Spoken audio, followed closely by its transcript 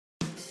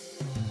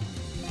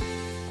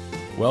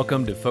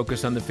Welcome to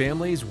Focus on the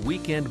Family's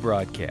weekend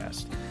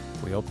broadcast.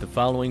 We hope the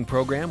following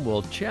program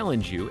will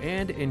challenge you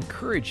and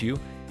encourage you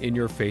in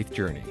your faith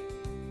journey.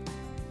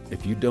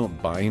 If you don't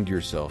bind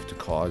yourself to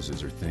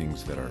causes or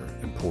things that are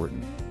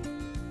important,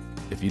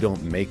 if you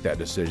don't make that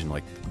decision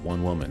like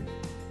one woman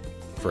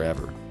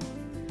forever,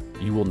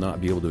 you will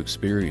not be able to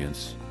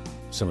experience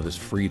some of this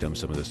freedom,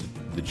 some of this,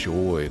 the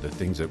joy, the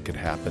things that could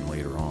happen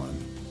later on.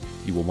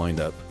 You will wind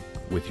up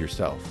with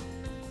yourself.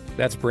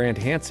 That's Brant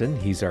Hansen.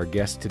 He's our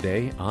guest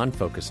today on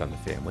Focus on the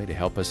Family to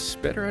help us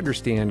better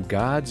understand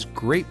God's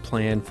great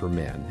plan for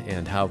men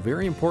and how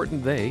very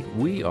important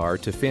we are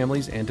to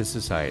families and to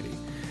society.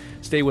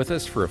 Stay with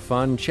us for a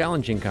fun,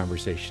 challenging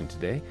conversation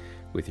today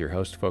with your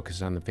host,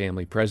 Focus on the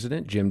Family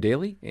President, Jim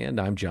Daly, and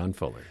I'm John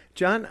Fuller.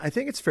 John, I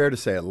think it's fair to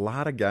say a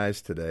lot of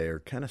guys today are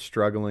kind of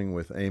struggling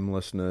with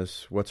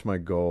aimlessness. What's my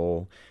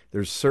goal?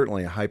 There's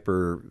certainly a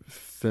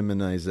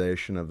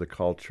hyper-feminization of the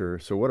culture.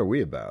 So what are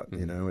we about?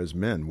 You know, as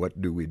men, what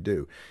do we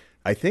do?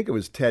 I think it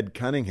was Ted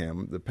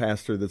Cunningham, the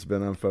pastor that's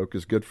been on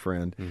Focus, good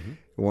friend,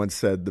 once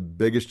said the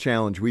biggest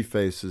challenge we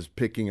face is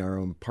picking our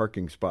own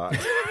parking spot,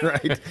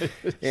 right?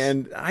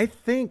 And I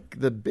think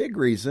the big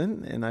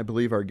reason, and I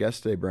believe our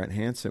guest today, Brant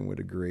Hansen, would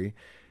agree,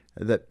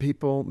 that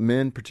people,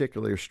 men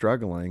particularly, are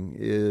struggling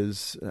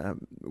is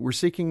we're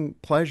seeking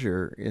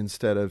pleasure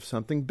instead of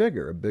something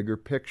bigger, a bigger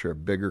picture, a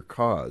bigger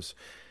cause.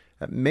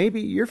 Maybe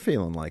you're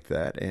feeling like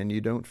that and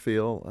you don't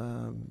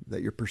feel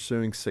that you're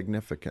pursuing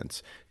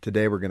significance.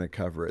 Today we're going to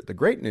cover it. The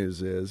great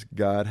news is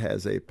God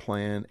has a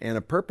plan and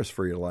a purpose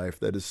for your life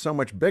that is so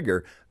much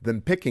bigger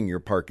than picking your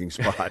parking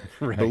spot.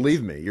 Right.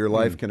 Believe me, your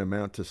life can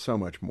amount to so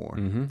much more.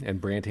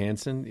 And Brant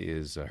Hansen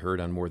is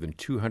heard on more than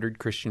 200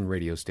 Christian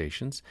radio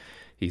stations.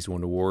 He's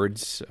won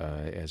awards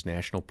as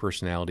National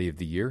Personality of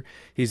the Year.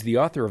 He's the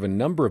author of a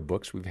number of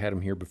books. We've had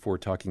him here before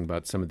talking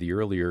about some of the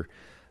earlier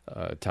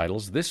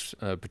titles. This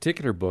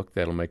particular book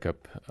that'll make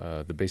up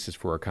the basis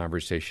for our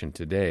conversation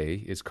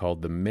today is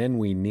called The Men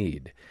We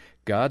Need,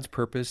 God's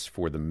Purpose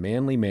for the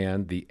Manly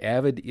Man, the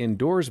Avid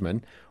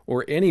Indoorsman,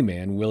 or Any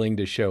Man Willing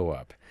to Show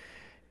Up.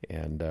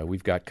 And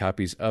we've got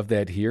copies of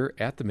that here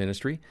at the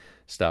ministry.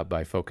 Stop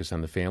by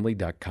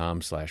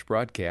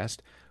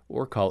focusonthefamily.com/broadcast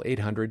or call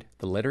 800,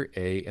 the letter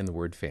A and the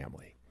word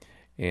family.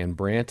 And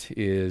Brant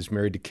is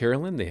married to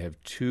Carolyn. They have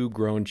 2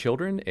 grown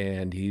children,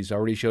 and he's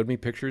already showed me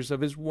pictures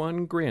of his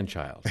 1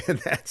 grandchild.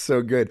 That's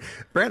so good.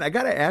 Brant, I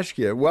got to ask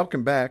you,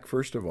 welcome back,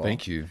 first of all.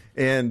 Thank you.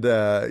 And,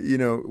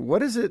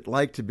 what is it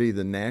like to be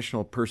the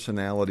National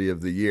Personality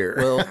of the Year?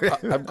 Well,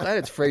 I'm glad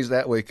it's phrased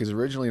that way because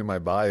originally in my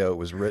bio it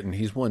was written,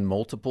 he's won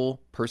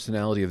multiple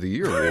Personality of the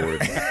Year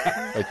awards.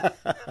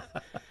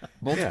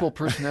 Multiple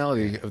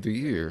Personality of the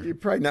Year. You're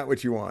probably not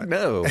what you want.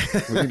 No,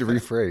 we need to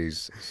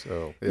rephrase.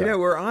 So, yeah. You know,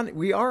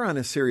 we are on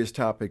a serious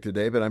topic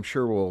today, but I'm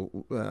sure we'll,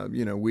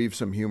 weave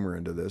some humor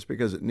into this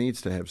because it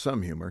needs to have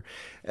some humor.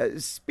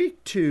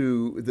 Speak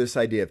to this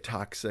idea of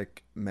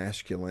toxic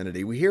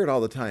masculinity. We hear it all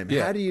the time.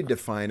 Yeah. How do you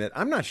define it?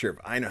 I'm not sure if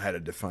I know how to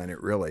define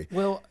it, really.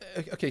 Well,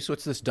 okay, so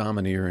it's this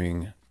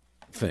domineering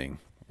thing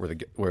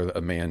where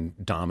a man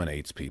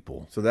dominates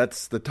people. So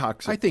that's the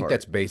toxic I think part.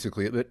 that's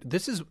basically it. But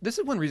this is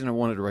one reason I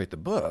wanted to write the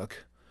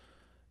book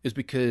is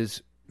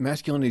because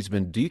masculinity has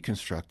been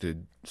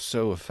deconstructed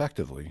so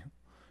effectively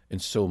and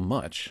so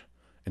much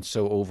and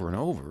so over and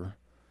over.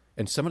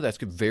 And some of that's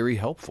very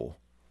helpful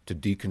to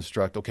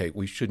deconstruct, okay,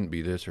 we shouldn't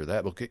be this or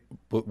that. Okay,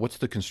 but what's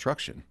the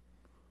construction?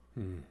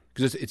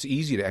 Because it's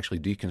easy to actually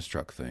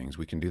deconstruct things.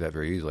 We can do that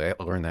very easily. I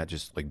learned that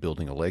just like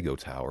building a Lego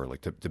tower,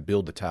 like to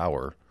build the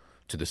tower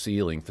to the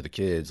ceiling for the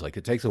kids, like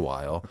it takes a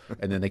while,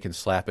 and then they can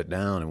slap it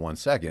down in 1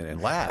 second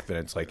and laugh. And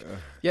it's like,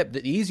 yeah,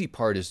 the easy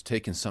part is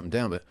taking something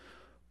down, but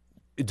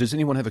does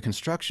anyone have a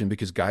construction?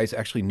 Because guys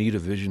actually need a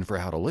vision for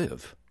how to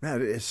live.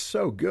 Man, it's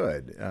so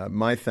good.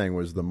 My thing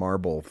was the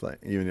marble thing.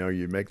 You know,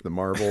 you make the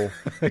marble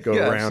go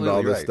Yeah, around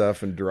all this right.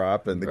 stuff and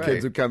drop, and the Right.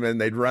 kids would come in,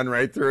 they'd run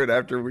right through it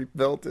after we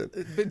built it.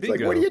 It's like,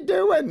 bingo. what are you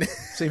doing?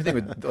 Same thing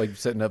with like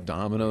setting up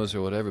dominoes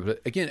or whatever. But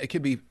again, it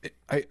could be,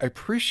 I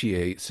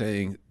appreciate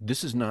saying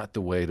this is not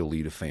the way to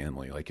lead a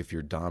family. Like if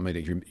you're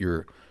dominating,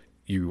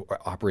 you are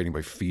operating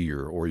by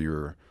fear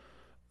or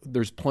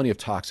there's plenty of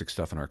toxic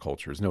stuff in our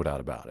culture. There's no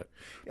doubt about it.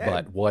 Yeah.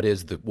 But what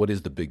is the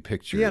big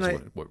picture Yeah, is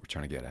and what we're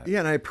trying to get at. Yeah,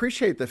 and I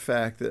appreciate the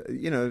fact that,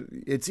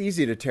 it's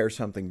easy to tear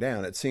something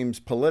down. It seems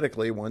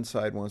politically one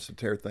side wants to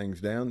tear things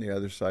down, the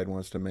other side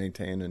wants to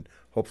maintain and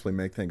hopefully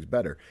make things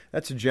better.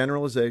 That's a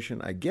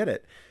generalization. I get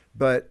it.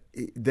 But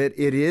that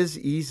it is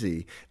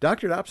easy.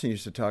 Dr. Dobson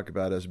used to talk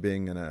about us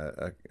being in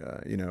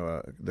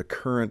the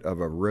current of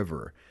a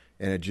river,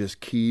 and it just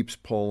keeps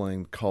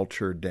pulling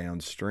culture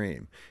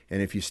downstream.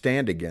 And if you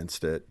stand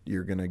against it,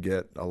 you're going to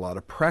get a lot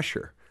of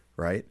pressure,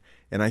 right?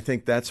 And I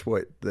think that's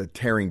what the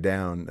tearing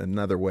down,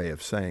 another way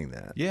of saying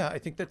that. Yeah, I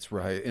think that's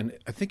right. And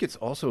I think it's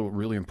also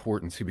really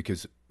important, too,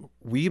 because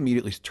we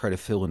immediately try to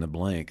fill in the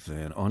blank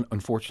then.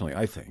 Unfortunately,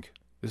 I think,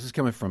 this is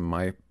coming from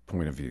my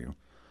point of view,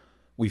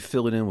 we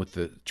fill it in with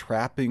the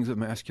trappings of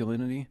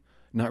masculinity,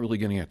 not really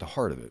getting at the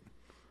heart of it.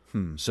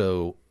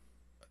 So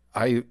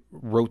I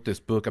wrote this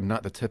book. I'm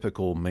not the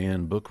typical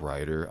man book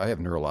writer. I have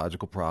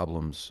neurological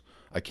problems.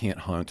 I can't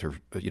hunt, or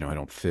I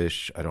don't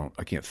fish.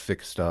 I can't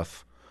fix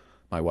stuff.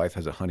 My wife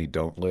has a honey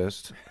don't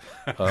list.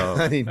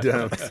 Honey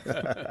don't.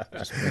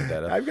 Just made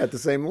that up. I've got the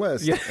same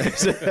list. Yeah,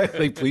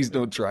 exactly. Please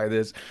don't try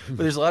this. But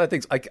there's a lot of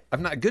things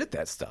I'm not good at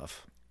that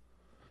stuff.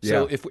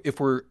 So Yeah. if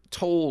we're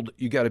told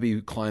you got to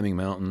be climbing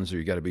mountains or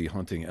you got to be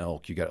hunting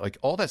elk, you got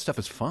all that stuff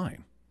is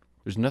fine.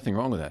 There's nothing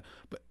wrong with that.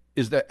 But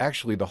is that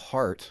actually the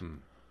heart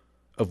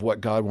of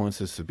what God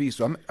wants us to be?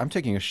 So I'm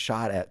taking a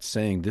shot at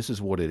saying this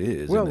is what it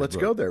is. Well, let's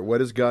go there.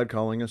 What is God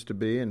calling us to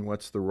be, and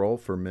what's the role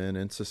for men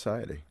in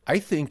society? I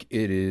think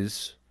it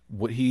is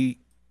what he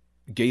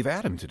gave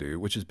Adam to do,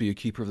 which is be a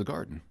keeper of the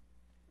garden.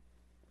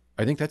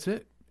 I think that's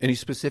it. And he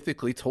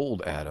specifically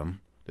told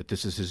Adam that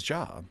this is his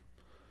job.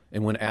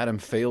 And when Adam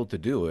failed to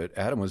do it,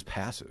 Adam was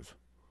passive.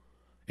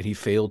 And he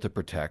failed to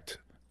protect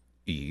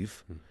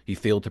Eve. He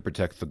failed to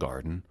protect the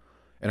garden.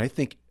 And I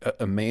think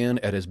a man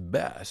at his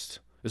best,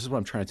 this is what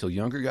I'm trying to tell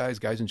younger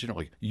guys in general,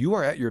 like, you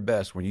are at your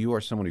best when you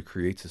are someone who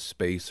creates a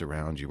space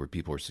around you where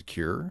people are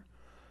secure,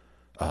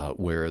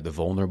 where the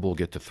vulnerable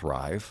get to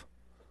thrive,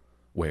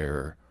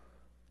 where,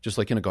 just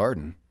like in a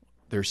garden,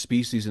 there are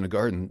species in a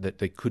garden that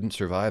they couldn't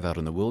survive out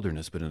in the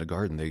wilderness, but in a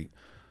garden,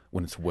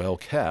 when it's well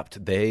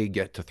kept, they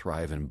get to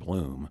thrive and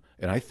bloom.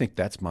 And I think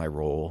that's my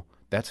role.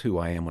 That's who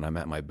I am when I'm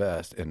at my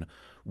best. And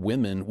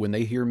women, when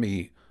they hear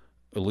me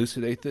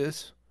elucidate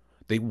this,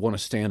 they want to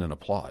stand and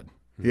applaud.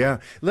 Yeah,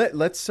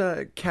 let's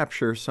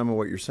capture some of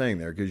what you're saying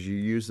there, because you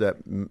use that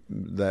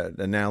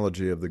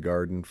analogy of the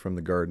garden from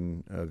the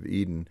Garden of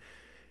Eden.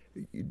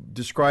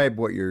 Describe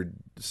what you're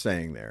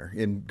saying there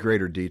in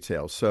greater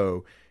detail.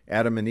 So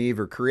Adam and Eve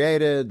are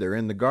created. They're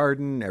in the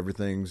garden.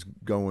 Everything's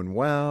going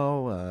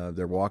well.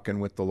 They're walking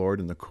with the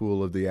Lord in the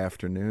cool of the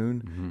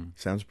afternoon. Mm-hmm.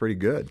 Sounds pretty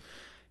good.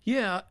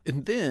 Yeah,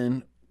 and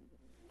then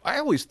I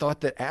always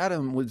thought that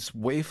Adam was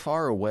way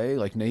far away,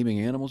 like naming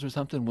animals or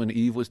something, when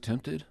Eve was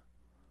tempted.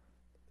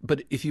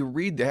 But if you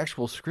read the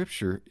actual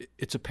scripture,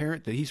 it's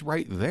apparent that he's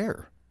right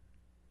there.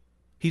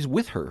 He's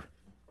with her,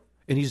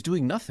 and he's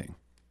doing nothing.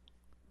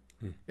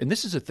 And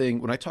this is a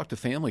thing, when I talk to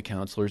family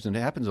counselors, and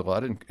it happens a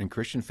lot in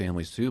Christian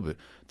families too, but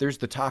there's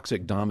the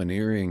toxic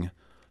domineering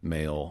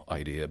male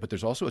idea, but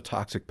there's also a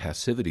toxic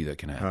passivity that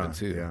can happen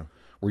too, yeah.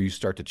 where you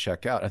start to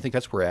check out. I think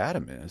that's where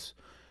Adam is.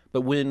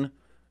 But when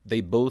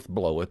they both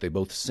blow it, they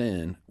both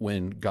sin,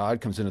 when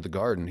God comes into the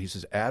garden, he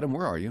says, Adam,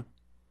 where are you?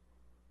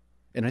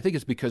 And I think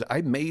it's because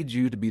I made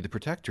you to be the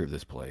protector of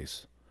this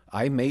place.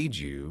 I made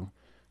you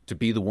to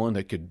be the one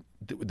that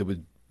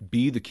would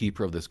be the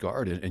keeper of this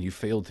garden, and you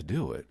failed to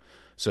do it.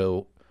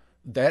 So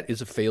that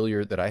is a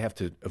failure that I have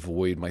to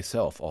avoid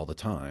myself all the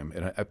time.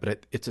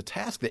 But it's a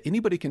task that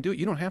anybody can do.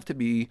 You don't have to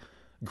be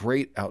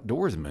great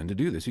outdoorsmen to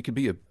do this. You could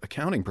be an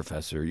accounting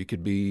professor. You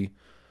could be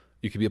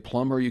a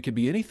plumber. You could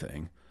be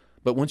anything.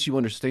 But once you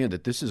understand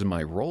that this is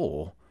my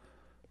role,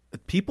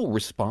 people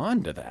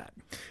respond to that.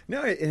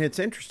 No, and it's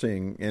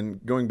interesting,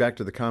 and going back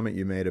to the comment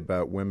you made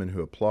about women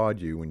who applaud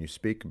you when you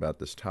speak about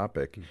this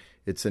topic,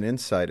 it's an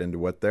insight into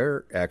what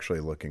they're actually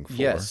looking for.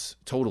 Yes,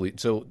 totally.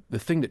 So the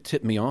thing that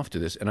tipped me off to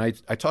this, and I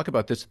talk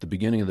about this at the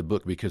beginning of the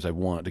book because I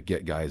want to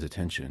get guys'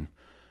 attention,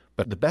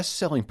 but the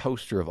best-selling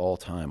poster of all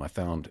time I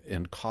found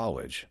in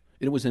college,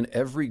 it was in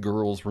every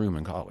girl's room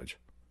in college.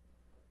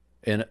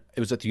 And it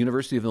was at the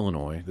University of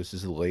Illinois. This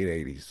is the late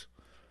 80s.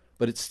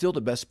 But it's still the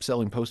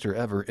best-selling poster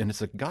ever, and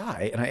it's a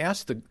guy. And I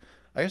asked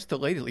the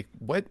lady, like,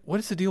 what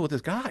is the deal with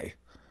this guy?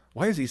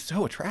 Why is he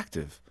so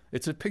attractive?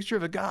 It's a picture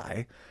of a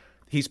guy.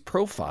 He's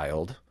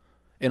profiled,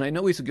 and I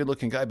know he's a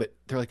good-looking guy, but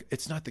they're like,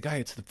 it's not the guy.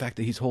 It's the fact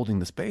that he's holding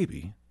this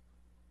baby.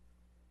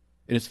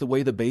 And it's the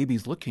way the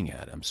baby's looking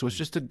at him. So it's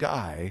just a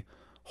guy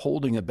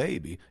holding a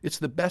baby. It's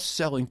the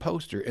best-selling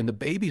poster, and the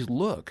baby's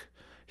look.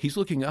 He's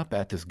looking up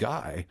at this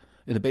guy,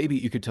 and the baby,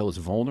 you could tell, is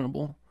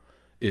vulnerable,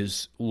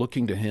 is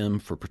looking to him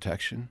for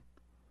protection.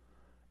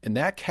 And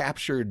that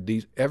captured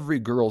every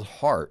girl's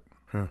heart.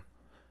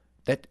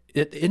 That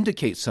it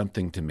indicates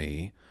something to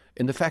me.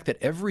 And the fact that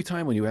every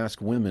time when you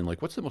ask women, like,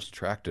 what's the most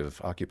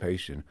attractive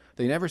occupation?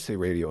 They never say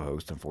radio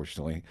host,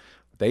 unfortunately.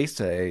 They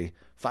say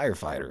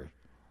firefighter.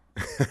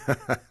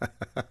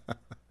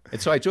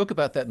 And so I joke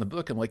about that in the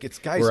book. I'm like, it's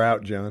guys. We're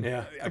out, John.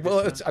 Yeah.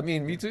 Well,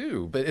 me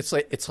too. But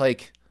it's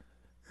like.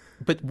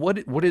 But what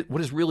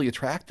is really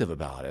attractive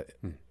about it?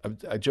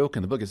 I joke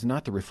in the book. It's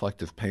not the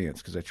reflective pants,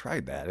 because I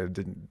tried that.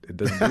 It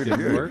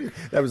doesn't work.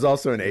 That was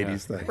also an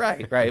 80s thing.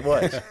 Right. It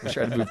was. I'm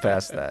trying to move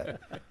past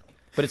that.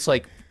 But it's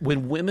like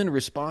when women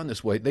respond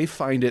this way, they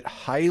find it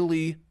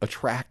highly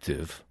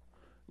attractive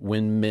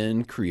when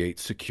men create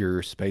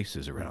secure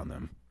spaces around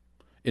them.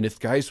 And if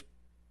guys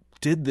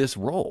did this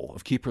role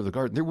of keeper of the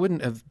garden, there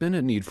wouldn't have been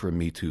a need for a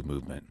Me Too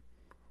movement.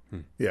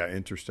 Yeah,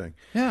 interesting.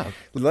 Yeah.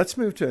 Let's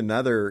move to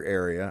another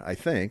area, I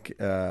think.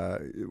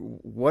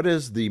 What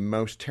is the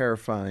most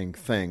terrifying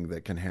thing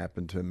that can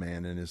happen to a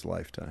man in his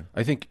lifetime?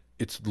 I think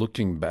it's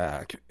looking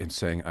back and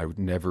saying, I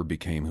never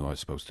became who I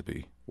was supposed to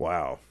be.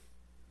 Wow.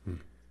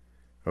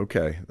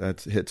 Okay,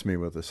 that hits me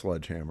with a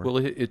sledgehammer.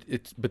 Well,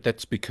 but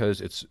that's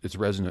because it's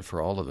resonant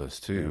for all of us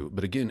too.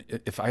 But again,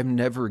 if I'm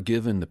never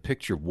given the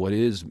picture of what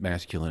is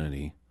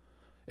masculinity,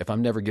 if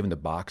I'm never given the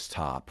box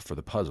top for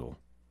the puzzle,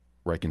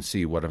 where I can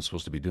see what I'm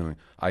supposed to be doing,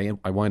 I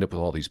wind up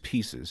with all these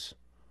pieces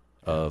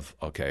of,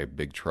 okay,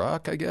 big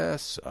truck, I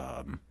guess,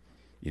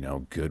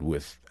 good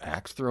with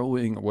axe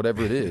throwing or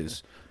whatever it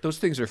is. Those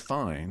things are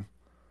fine,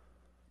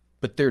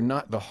 but they're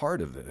not the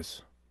heart of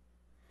this.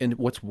 And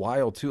what's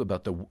wild too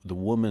about the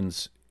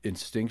woman's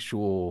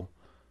instinctual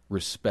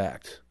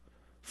respect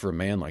for a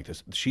man like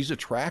this, she's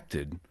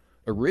attracted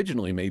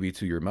originally maybe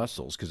to your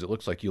muscles because it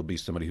looks like you'll be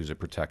somebody who's a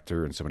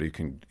protector and somebody who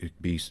can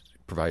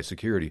provide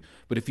security.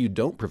 But if you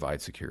don't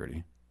provide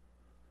security,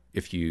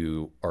 if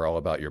you are all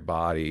about your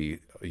body,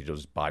 you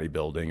just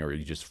bodybuilding, or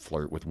you just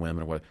flirt with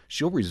women, or what,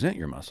 she'll resent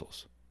your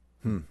muscles.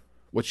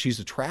 What she's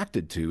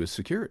attracted to is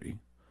security.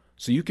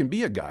 So you can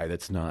be a guy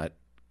that's not,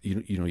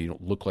 you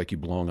don't look like you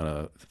belong on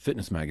a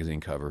fitness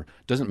magazine cover.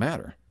 Doesn't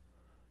matter.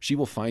 She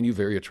will find you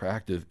very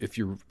attractive if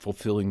you're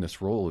fulfilling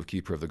this role of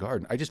keeper of the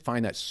garden. I just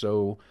find that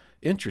so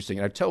interesting.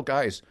 And I tell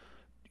guys,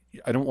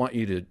 I don't want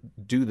you to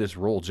do this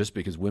role just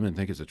because women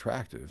think it's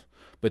attractive,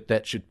 but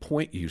that should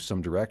point you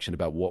some direction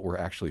about what we're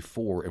actually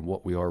for and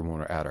what we are when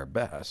we're at our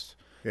best.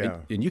 Yeah.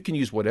 And you can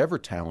use whatever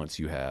talents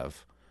you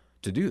have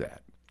to do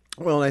that.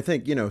 Well, and I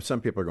think,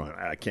 some people are going,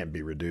 I can't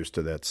be reduced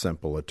to that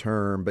simple a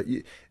term. But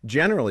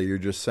generally, you're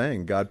just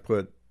saying God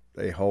put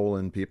a hole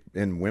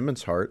in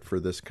women's heart for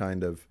this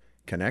kind of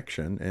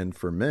connection, and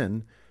for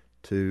men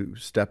to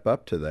step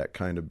up to that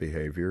kind of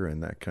behavior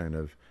and that kind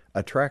of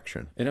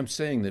attraction. And I'm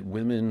saying that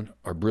women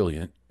are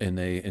brilliant, and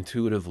they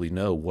intuitively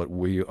know what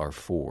we are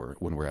for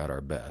when we're at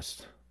our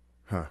best.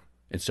 Huh.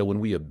 And so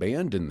when we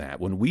abandon that,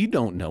 when we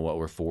don't know what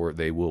we're for,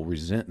 they will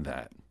resent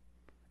that,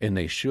 and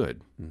they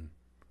should.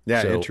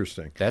 Yeah, So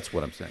interesting. That's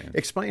what I'm saying.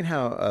 Explain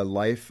how a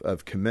life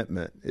of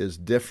commitment is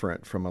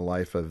different from a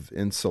life of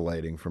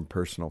insulating from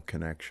personal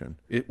connection.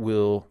 It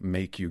will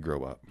make you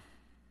grow up.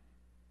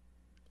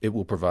 It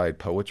will provide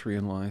poetry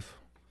in life.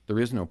 There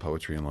is no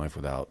poetry in life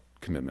without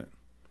commitment.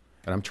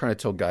 And I'm trying to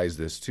tell guys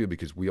this too,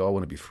 because we all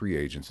want to be free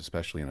agents,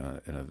 especially in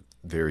a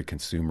very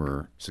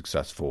consumer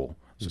successful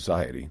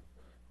society.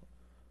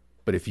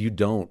 But if you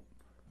don't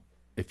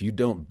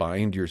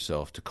bind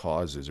yourself to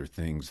causes or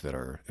things that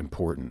are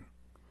important,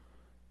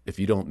 if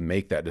you don't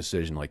make that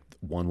decision like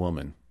one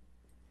woman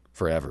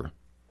forever,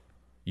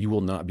 you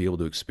will not be able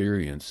to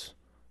experience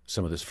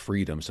some of this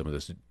freedom, some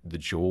of the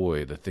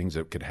joy, the things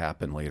that could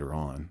happen later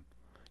on.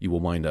 You will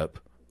wind up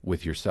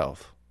with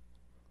yourself.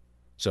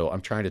 So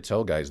I'm trying to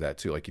tell guys that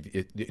too.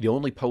 Like the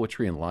only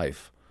poetry in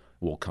life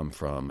will come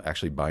from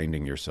actually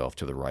binding yourself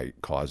to the right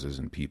causes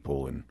and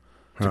people and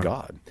to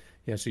God.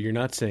 Yeah, so you're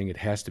not saying it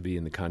has to be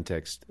in the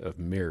context of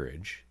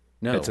marriage.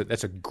 No.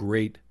 That's a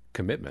great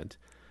commitment,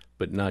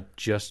 but not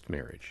just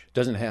marriage.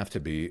 Doesn't have to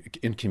be.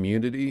 In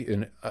community,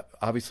 and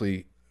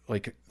obviously,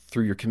 like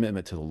through your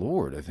commitment to the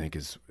Lord, I think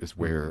is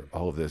where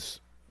all of this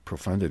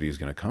profundity is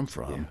going to come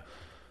from. Yeah.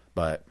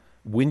 But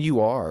when you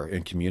are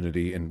in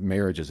community, and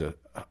marriage is a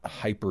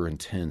hyper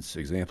intense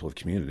example of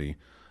community,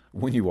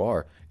 when you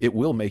are, it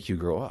will make you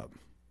grow up.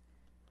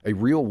 A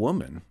real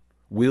woman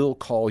will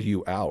call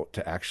you out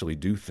to actually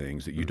do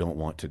things that you don't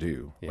want to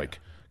do,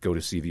 like go to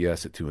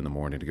CVS at 2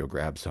 a.m. to go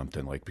grab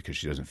something, like because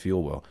she doesn't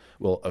feel well.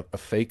 Well, a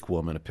fake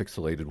woman, a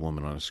pixelated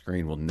woman on a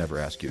screen will never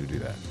ask you to do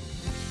that.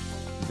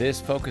 This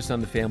Focus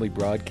on the Family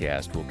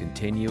broadcast will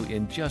continue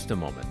in just a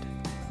moment.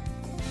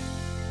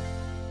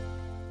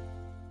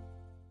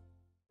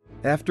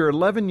 After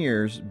 11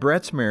 years,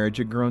 Brett's marriage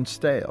had grown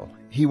stale.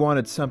 He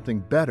wanted something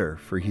better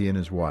for he and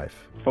his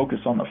wife. Focus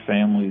on the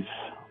Families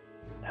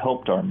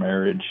helped our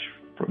marriage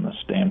from the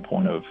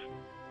standpoint of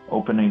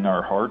opening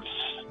our hearts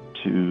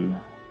to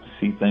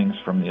see things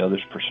from the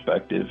other's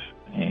perspective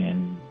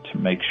and to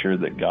make sure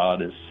that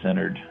God is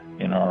centered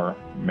in our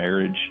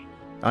marriage.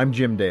 I'm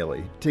Jim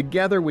Daly.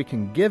 Together we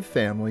can give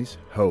families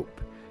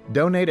hope.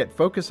 Donate at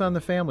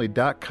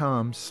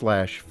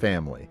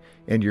focusonthefamily.com/family,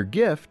 and your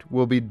gift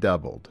will be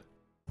doubled.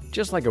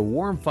 Just like a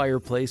warm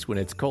fireplace when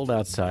it's cold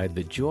outside,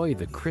 the joy of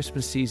the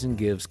Christmas season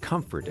gives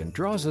comfort and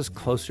draws us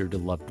closer to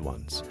loved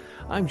ones.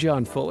 I'm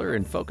John Fuller,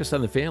 and Focus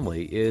on the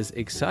Family is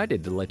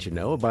excited to let you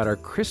know about our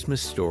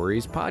Christmas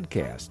Stories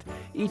podcast.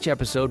 Each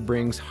episode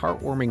brings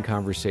heartwarming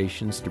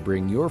conversations to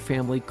bring your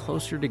family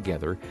closer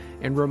together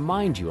and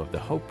remind you of the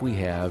hope we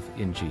have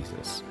in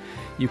Jesus.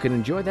 You can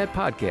enjoy that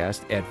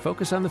podcast at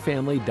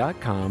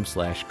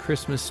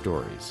focusonthefamily.com/Christmas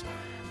stories.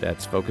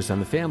 That's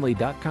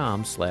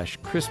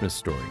focusonthefamily.com/Christmas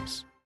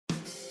stories.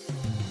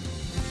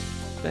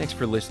 Thanks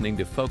for listening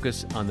to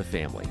Focus on the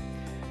Family.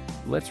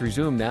 Let's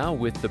resume now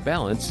with the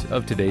balance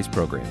of today's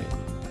programming.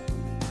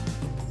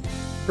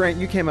 Brent,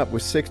 you came up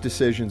with 6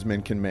 decisions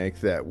men can make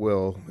that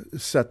will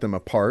set them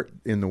apart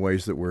in the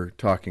ways that we're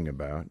talking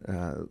about.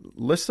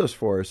 List those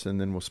for us, and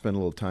then we'll spend a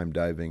little time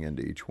diving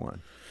into each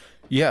one.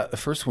 Yeah, the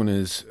first one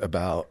is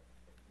about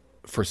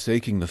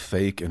forsaking the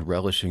fake and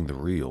relishing the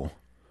real,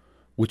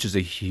 which is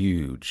a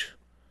huge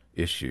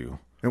issue.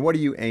 And what are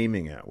you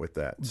aiming at with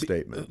that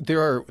statement?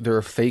 There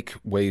are fake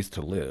ways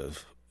to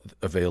live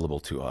available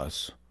to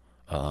us,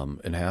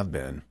 and have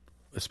been,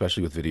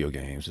 especially with video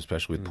games,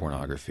 especially with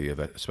pornography,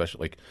 especially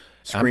like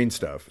Screen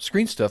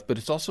stuff. But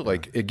it's also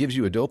like it gives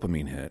you a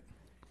dopamine hit,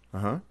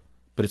 Uh-huh.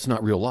 but it's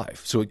not real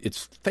life. So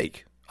it's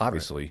fake,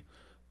 obviously,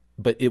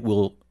 but it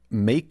will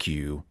make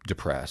you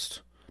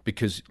depressed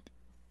because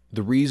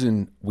the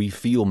reason we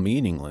feel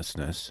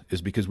meaninglessness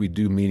is because we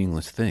do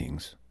meaningless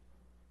things.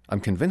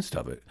 I'm convinced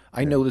of it.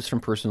 I know this from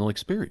personal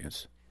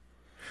experience.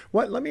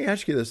 Let me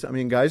ask you this. I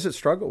mean, guys that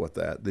struggle with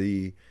that,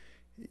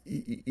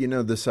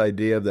 this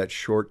idea of that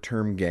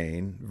short-term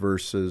gain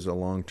versus a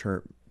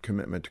long-term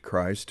commitment to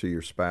Christ, to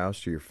your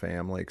spouse, to your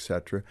family,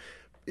 etc.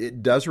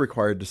 It does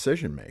require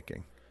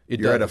decision-making.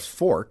 You're at a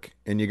fork,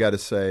 and you got to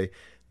say,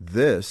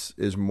 this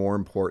is more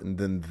important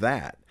than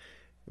that.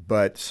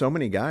 But so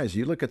many guys,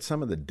 you look at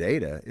some of the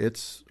data,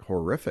 it's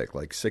horrific.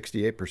 Like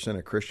 68%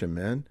 of Christian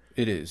men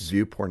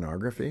view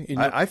pornography.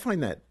 I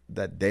find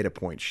that data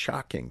point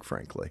shocking,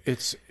 frankly.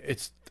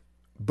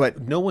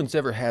 But no one's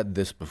ever had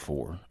this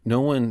before.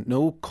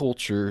 No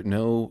culture,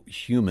 no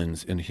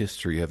humans in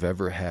history have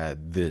ever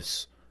had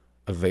this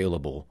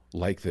available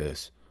like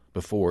this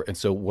before. And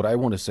so what I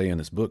want to say in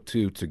this book,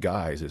 too, to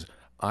guys is,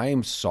 I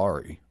am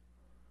sorry.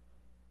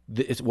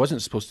 It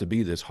wasn't supposed to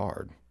be this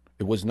hard.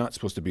 It was not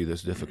supposed to be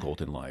this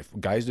difficult in life.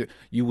 Guys,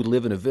 you would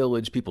live in a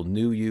village. People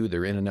knew you.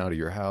 They're in and out of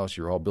your house.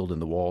 You're all building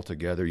the wall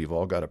together. You've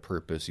all got a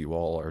purpose. You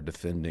all are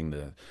defending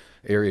the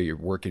area. You're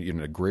working in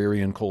an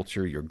agrarian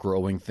culture. You're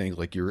growing things.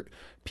 Like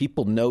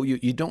people know you.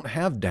 You don't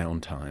have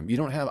downtime. You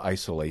don't have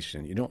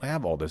isolation. You don't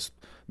have all this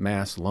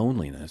mass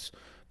loneliness.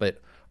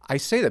 But I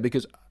say that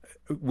because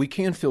we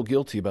can feel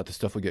guilty about the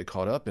stuff we get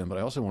caught up in. But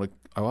I also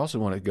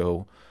want to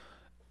go,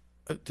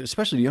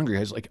 especially the younger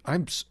guys, like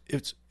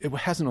it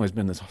hasn't always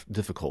been this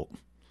difficult,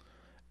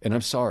 and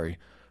I'm sorry,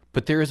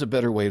 but there is a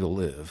better way to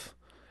live,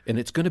 and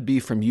it's going to be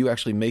from you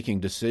actually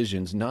making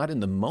decisions, not in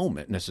the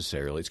moment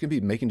necessarily. It's going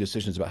to be making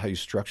decisions about how you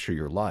structure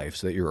your life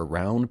so that you're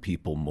around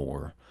people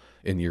more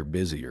and you're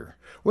busier.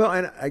 Well,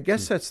 and I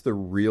guess that's the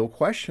real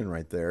question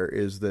right there,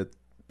 is that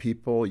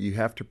people, you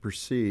have to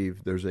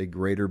perceive there's a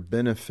greater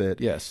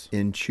benefit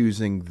in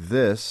choosing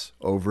this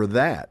over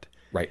that.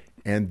 Right.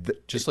 And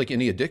just like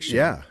any addiction.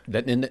 Yeah.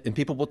 And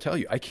people will tell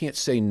you, I can't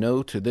say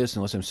no to this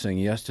unless I'm saying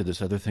yes to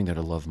this other thing that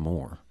I love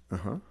more.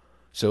 Uh-huh.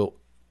 So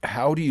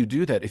how do you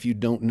do that if you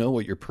don't know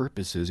what your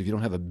purpose is, if you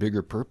don't have a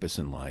bigger purpose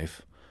in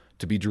life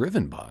to be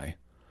driven by?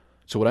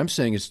 So what I'm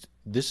saying is,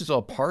 this is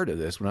all part of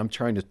this when I'm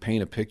trying to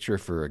paint a picture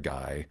for a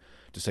guy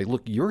to say,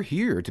 look, you're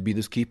here to be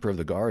this keeper of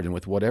the garden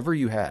with whatever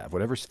you have,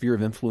 whatever sphere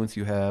of influence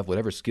you have,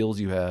 whatever skills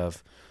you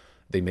have.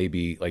 They may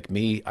be like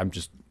me. I'm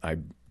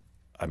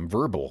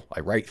verbal.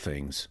 I write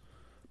things.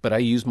 But I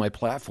use my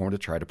platform to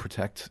try to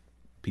protect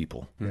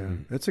people. Yeah,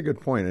 that's a good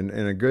point, and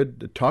a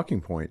good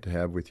talking point to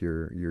have with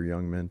your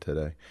young men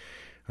today.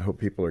 I hope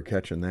people are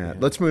catching that.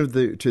 Yeah. Let's move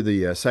to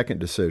the second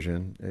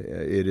decision.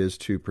 It is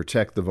to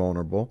protect the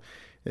vulnerable.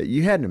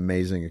 You had an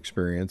amazing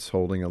experience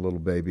holding a little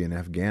baby in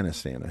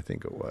Afghanistan, I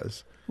think it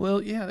was.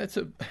 Well, yeah, that's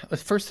the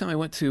first time I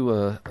went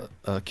to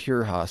a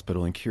Cure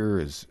hospital, and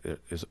Cure is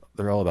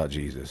they're all about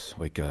Jesus,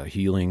 like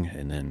healing,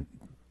 and then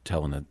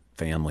telling the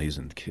families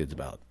and the kids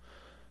about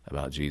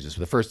Jesus.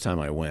 The first time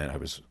I went,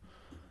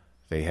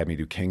 they had me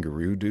do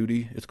kangaroo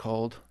duty, it's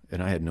called,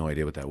 and I had no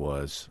idea what that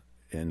was.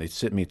 And they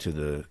sent me to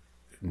the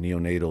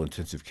neonatal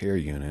intensive care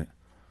unit,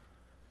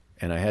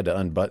 and I had to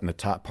unbutton the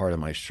top part of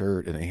my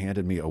shirt, and they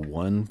handed me a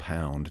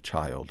 1-pound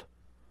child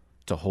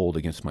to hold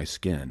against my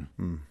skin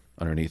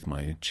underneath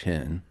my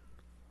chin.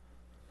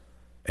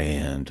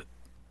 And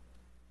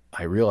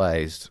I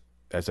realized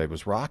as I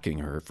was rocking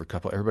her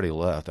everybody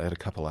left, I had a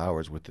couple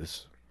hours with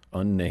this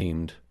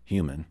unnamed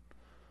human,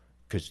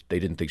 because they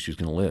didn't think she was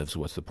going to live, so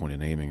what's the point of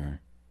naming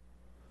her?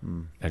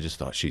 I just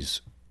thought,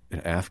 she's an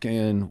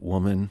Afghan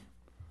woman,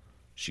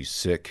 she's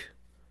sick,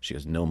 she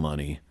has no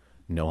money,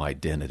 no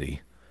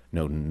identity,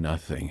 no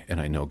nothing,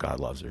 and I know God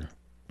loves her.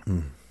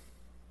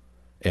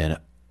 And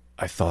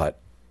I thought,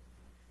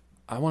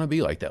 I want to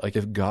be like that. Like,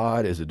 if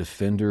God is a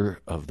defender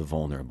of the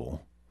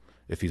vulnerable,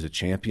 if he's a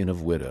champion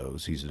of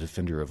widows, he's a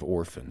defender of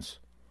orphans,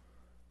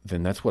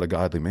 then that's what a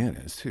godly man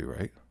is too,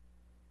 right?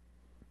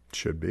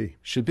 Should be.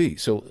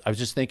 So I was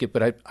just thinking,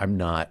 but I'm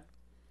not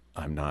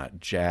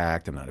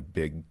jacked. I'm not a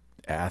big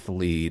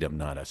athlete. I'm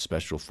not a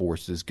special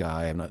forces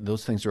guy.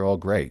 Those things are all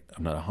great.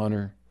 I'm not a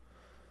hunter.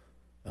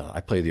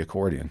 I play the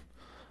accordion,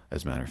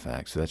 as a matter of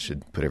fact. So that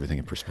should put everything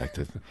in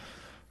perspective.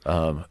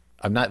 I'm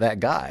not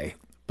that guy,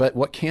 but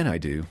what can I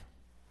do?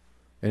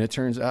 And it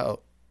turns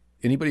out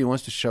anybody who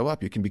wants to show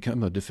up, you can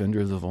become a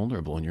defender of the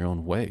vulnerable in your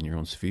own way, in your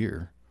own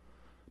sphere.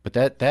 But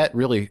that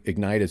really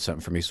ignited something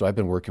for me. So I've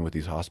been working with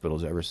these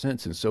hospitals ever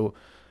since. And so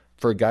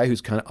for a guy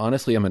who's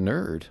honestly, I'm a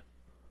nerd,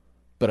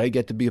 but I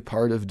get to be a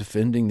part of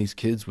defending these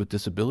kids with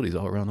disabilities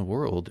all around the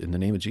world in the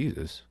name of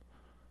Jesus.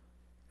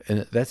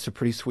 And that's a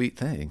pretty sweet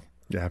thing.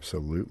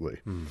 Absolutely.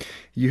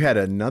 You had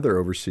another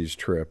overseas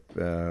trip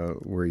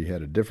where you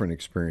had a different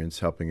experience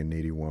helping a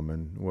needy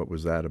woman. What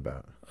was that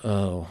about?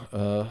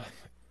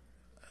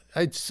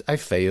 I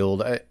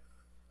failed. I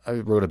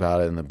wrote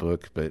about it in the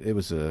book, but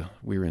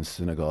we were in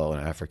Senegal in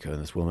Africa,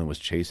 and this woman was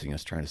chasing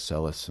us, trying to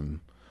sell us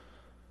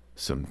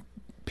some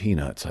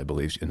peanuts, I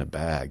believe, in a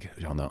bag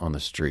on the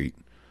street.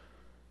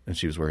 And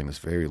she was wearing this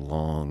very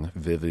long,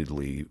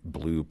 vividly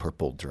blue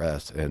purple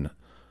dress, and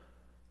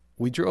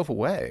we drove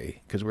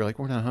away because we were like,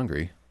 we're not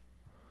hungry.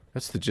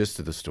 That's the gist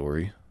of the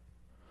story.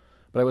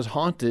 But I was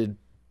haunted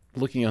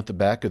looking out the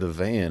back of the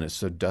van. It's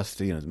so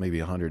dusty and it's maybe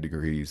 100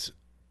 degrees,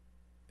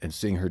 and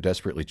seeing her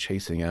desperately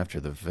chasing after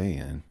the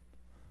van.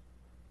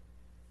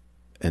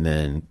 And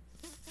then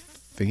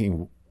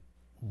thinking,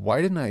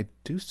 why didn't I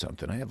do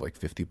something? I have like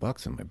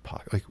 $50 in my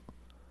pocket. Like,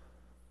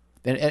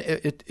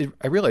 and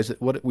I realized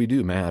that what we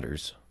do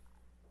matters.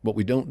 What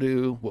we don't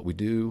do, what we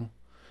do.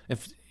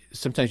 If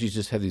sometimes you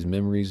just have these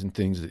memories and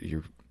things that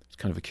it's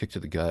kind of a kick to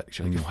the gut.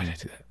 You're like, why did I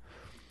do that?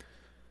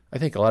 I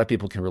think a lot of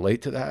people can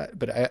relate to that,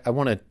 but I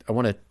want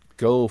to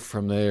go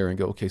from there and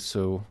go, okay,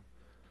 so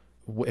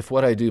if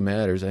what I do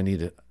matters, I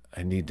need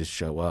to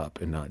show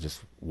up and not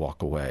just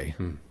walk away.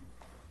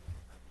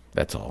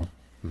 That's all.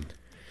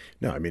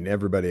 No, I mean,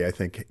 everybody, I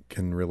think,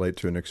 can relate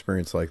to an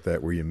experience like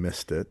that where you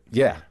missed it.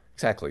 Yeah,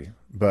 exactly.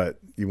 But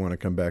you want to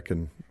come back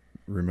and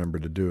remember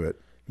to do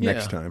it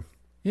next time.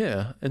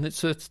 Yeah, and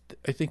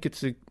I think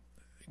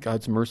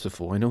God's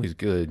merciful. I know He's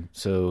good,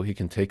 so He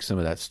can take some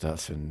of that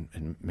stuff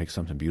and make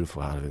something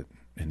beautiful out of it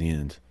in the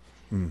end.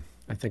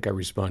 I think I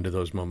respond to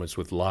those moments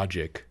with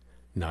logic,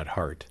 not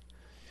heart.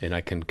 And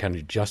I can kind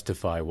of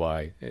justify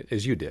why,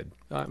 as you did.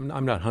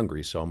 I'm not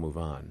hungry, so I'll move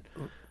on.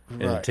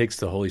 And it takes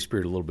the Holy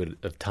Spirit a little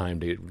bit of time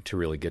to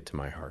really get to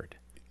my heart.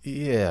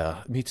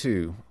 Yeah, me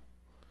too.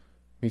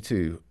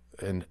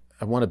 And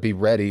I want to be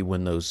ready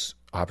when those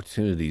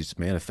opportunities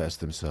manifest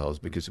themselves,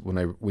 because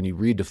when you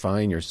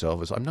redefine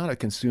yourself as, I'm not a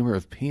consumer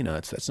of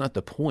peanuts, that's not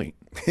the point.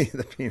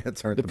 The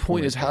peanuts aren't the point. The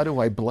point is, how do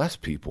I bless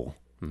people?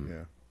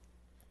 Yeah.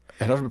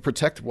 And how to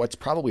protect what's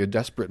probably a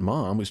desperate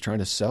mom who's trying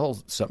to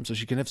sell something so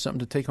she can have something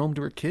to take home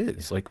to her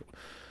kids.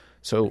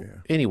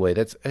 Anyway,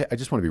 I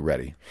just want to be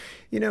ready.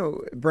 You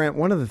know, Brant,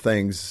 one of the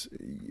things,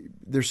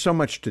 there's so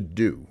much to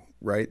do,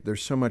 right?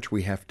 There's so much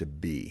we have to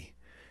be.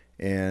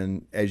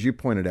 And as you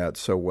pointed out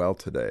so well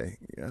today,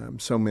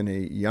 so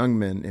many young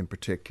men in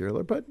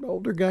particular, but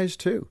older guys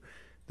too,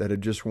 that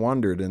have just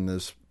wandered in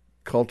this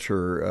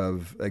culture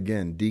of,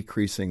 again,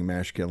 decreasing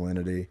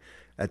masculinity,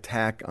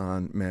 attack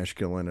on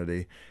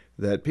masculinity,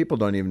 that people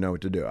don't even know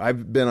what to do.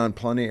 I've been on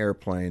plenty of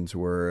airplanes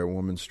where a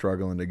woman's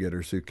struggling to get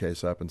her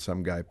suitcase up and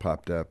some guy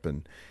popped up,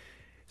 and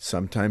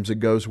sometimes it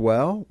goes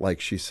well, like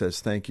she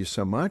says, thank you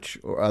so much,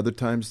 or other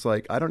times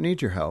like, I don't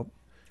need your help.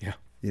 Yeah.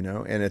 You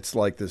know, and it's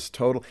like this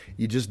total,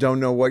 you just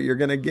don't know what you're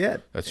going to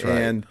get. That's right.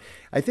 And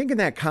I think in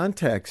that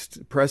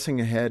context,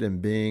 pressing ahead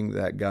and being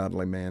that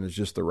godly man is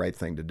just the right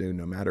thing to do,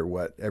 no matter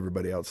what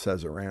everybody else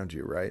says around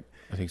you, right?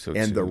 I think so,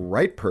 and too. The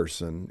right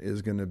person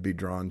is going to be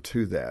drawn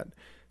to that.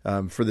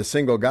 For the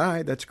single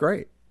guy, that's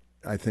great.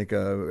 I think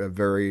a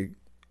very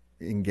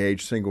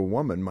engaged single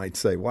woman might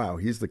say, wow,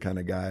 he's the kind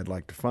of guy I'd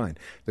like to find.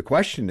 The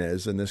question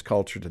is, in this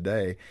culture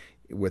today,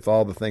 with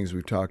all the things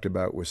we've talked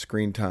about with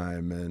screen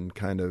time and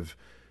kind of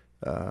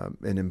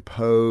an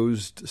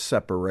imposed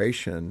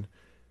separation,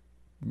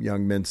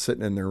 young men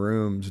sitting in their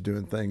rooms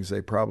doing things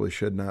they probably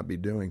should not be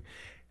doing.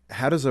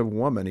 How does a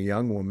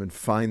young woman,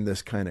 find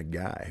this kind of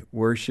guy?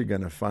 Where's she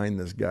going to find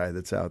this guy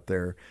that's out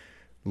there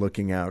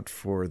looking out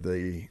for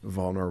the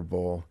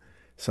vulnerable,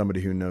 somebody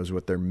who knows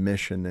what their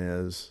mission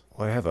is?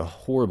 Well, I have a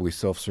horribly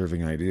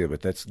self-serving idea,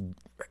 but that's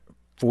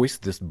voice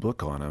this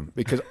book on him,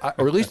 because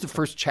or at least the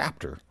first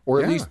chapter,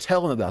 or at least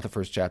tell him about the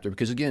first chapter.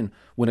 Because again,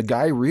 when a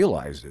guy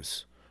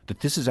realizes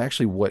that this is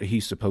actually what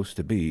he's supposed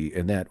to be,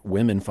 and that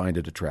women find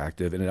it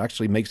attractive, and it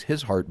actually makes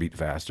his heart beat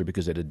faster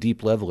because at a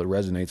deep level it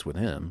resonates with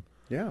him.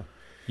 Yeah.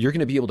 You're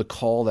going to be able to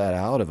call that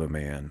out of a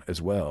man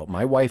as well.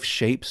 My wife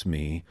shapes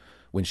me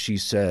when she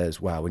says,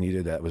 wow, when you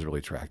did that, it was really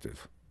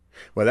attractive.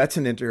 Well, that's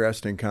an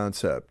interesting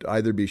concept.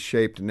 Either be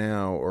shaped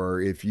now,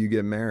 or if you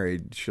get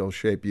married, she'll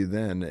shape you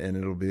then, and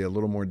it'll be a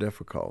little more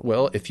difficult.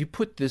 Well, if you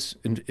put this,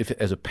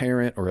 as a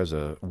parent or as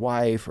a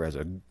wife or as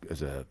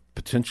a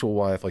potential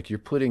wife, like you're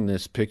putting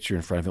this picture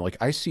in front of him, like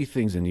I see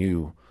things in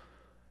you,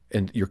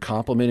 and you're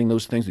complimenting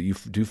those things that you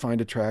do find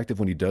attractive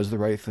when he does the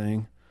right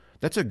thing,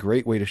 that's a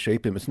great way to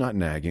shape him. It's not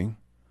nagging.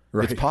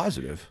 Right. It's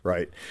positive.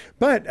 Right.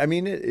 But, I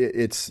mean,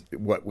 it's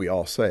what we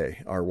all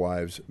say. Our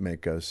wives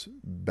make us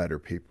better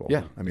people.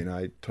 Yeah. I mean,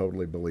 I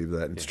totally believe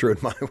that. It's true in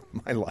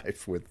my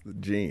life with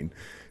Jean.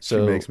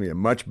 So, she makes me a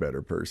much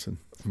better person.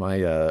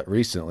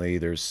 Recently,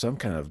 there's some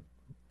kind of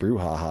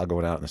brouhaha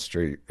going out in the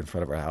street in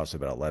front of our house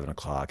about 11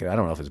 o'clock. And I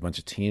don't know if it's a bunch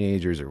of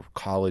teenagers or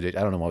college age.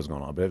 I don't know what was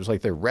going on. But it was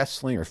like they're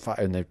wrestling or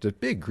fighting. And there's a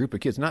big group of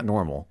kids, not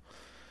normal.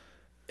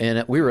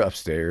 And we were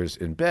upstairs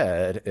in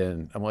bed,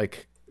 and I'm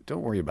like,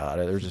 don't worry about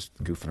it. They're just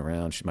goofing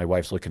around. My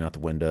wife's looking out the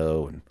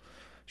window, and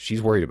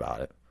she's worried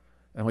about it.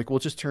 I'm like, well,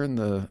 just turn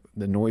the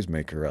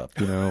noisemaker up,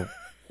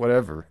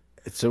 whatever.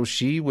 So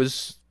she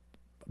was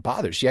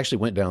bothered. She actually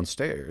went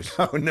downstairs.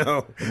 Oh,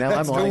 no. And now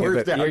That's I'm the lying.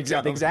 worst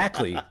outcome.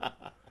 Exactly.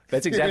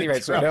 That's exactly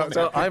right.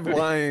 So I'm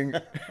lying,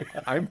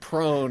 I'm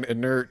prone,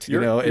 inert,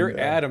 You're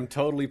Adam,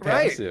 totally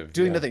passive. Right,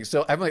 doing nothing.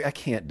 So I'm like, I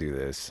can't do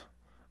this.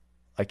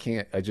 I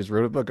can't. I just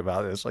wrote a book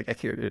about this. Like, I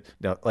can't do it.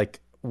 Now,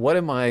 like, what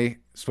am I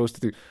supposed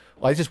to do?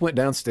 Well, I just went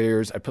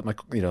downstairs. I put my,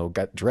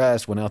 got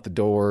dressed, went out the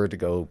door to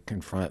go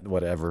confront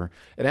whatever.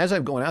 And as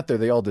I'm going out there,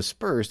 they all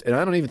dispersed. And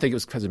I don't even think it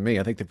was because of me.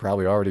 I think they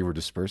probably already were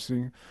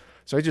dispersing.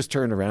 So I just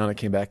turned around and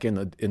came back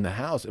in the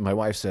house. And my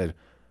wife said,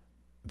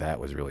 "That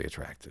was really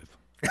attractive."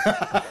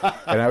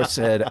 And I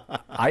said,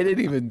 "I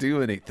didn't even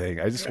do anything.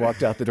 I just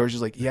walked out the door."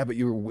 She's like, "Yeah, but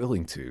you were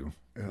willing to."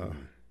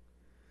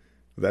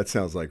 That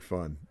sounds like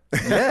fun.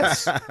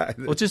 Yes.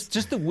 Well,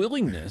 just the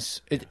willingness.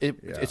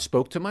 It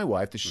spoke to my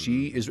wife that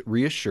she is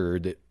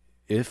reassured that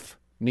if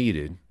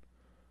needed,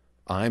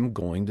 I'm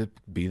going to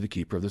be the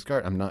keeper of this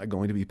garden. I'm not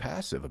going to be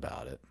passive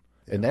about it.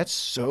 And that's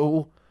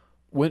so.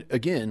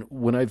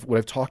 When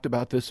I've talked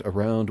about this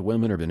around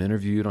women or been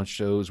interviewed on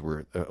shows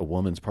where a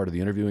woman's part of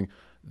the interviewing,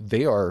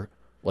 they are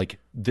like,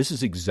 this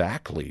is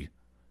exactly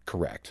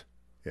correct.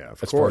 Yeah,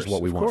 as far as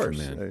what we want from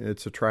men.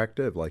 It's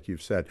attractive, like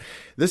you've said.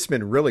 This has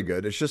been really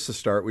good. It's just the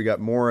start. We got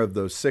more of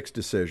those 6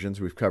 decisions.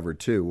 We've covered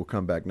 2. We'll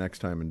come back next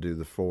time and do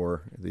the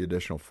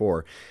additional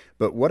 4.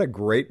 But what a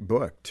great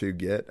book to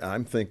get.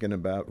 I'm thinking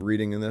about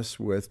reading this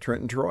with Trent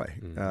and Troy,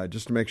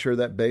 just to make sure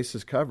that base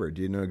is covered.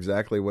 You know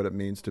exactly what it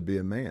means to be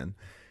a man.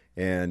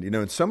 And,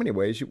 in so many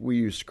ways, we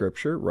use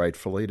Scripture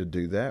rightfully to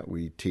do that.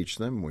 We teach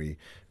them.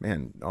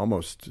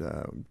 Almost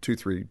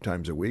 2-3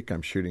 times a week,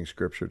 I'm shooting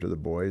Scripture to the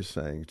boys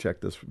saying,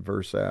 check this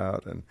verse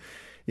out. And,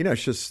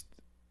 it's just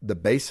the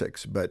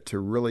basics. But to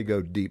really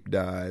go deep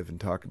dive and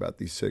talk about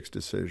these 6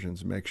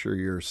 decisions, make sure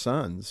your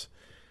sons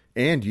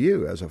and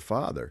you as a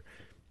father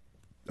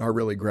are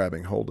really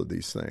grabbing hold of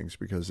these things,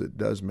 because it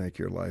does make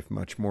your life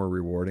much more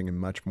rewarding and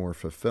much more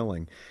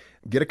fulfilling.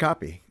 Get a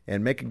copy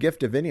and make a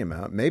gift of any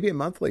amount, maybe a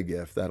monthly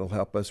gift. That'll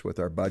help us with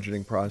our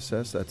budgeting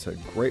process. That's a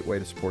great way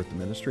to support the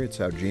ministry. It's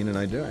how Gene and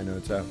I do. I know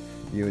it's how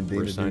you and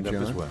Dina do, John. We're signed up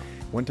as well.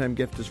 One-time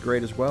gift is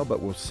great as well,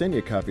 but we'll send you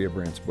a copy of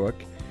Brant's book,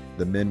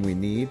 The Men We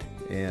Need,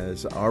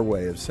 as our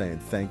way of saying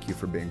thank you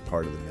for being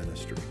part of the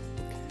ministry.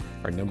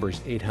 Our number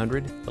is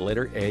 800, the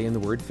letter A in the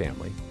word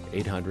family,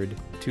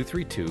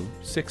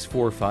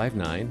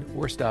 800-232-6459,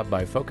 or stop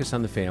by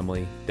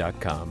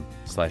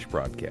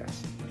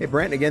focusonthefamily.com/broadcast. Hey,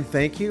 Brant, again,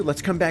 thank you.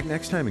 Let's come back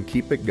next time and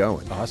keep it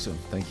going. Awesome.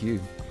 Thank you.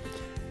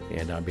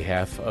 And on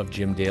behalf of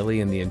Jim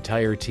Daly and the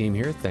entire team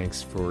here,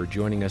 thanks for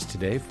joining us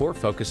today for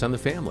Focus on the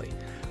Family.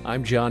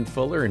 I'm John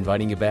Fuller,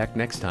 inviting you back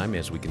next time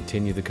as we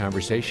continue the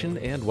conversation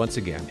and once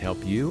again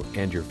help you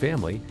and your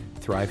family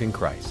thrive in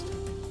Christ.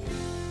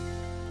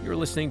 You're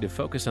listening to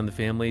Focus on the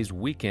Family's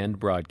weekend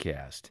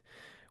broadcast.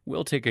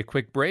 We'll take a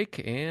quick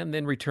break and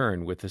then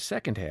return with the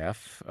second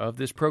half of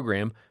this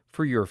program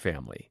for your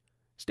family.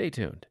 Stay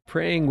tuned.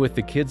 Praying with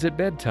the kids at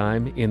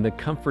bedtime in the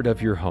comfort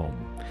of your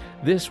home.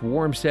 This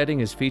warm setting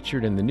is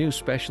featured in the new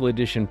special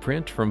edition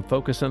print from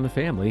Focus on the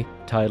Family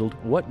titled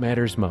What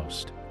Matters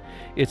Most.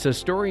 It's a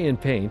story in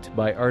paint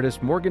by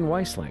artist Morgan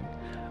Weisling,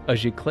 a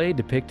giclée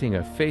depicting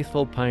a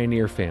faithful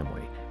pioneer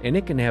family, and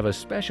it can have a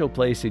special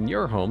place in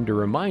your home to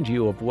remind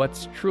you of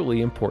what's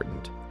truly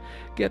important.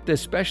 Get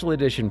this special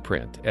edition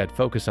print at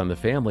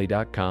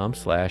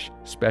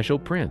focusonthefamily.com/special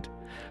print.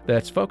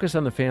 That's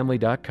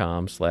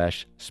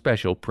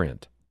focusonthefamily.com/special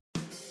print.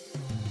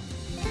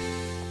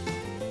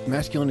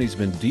 Masculinity has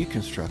been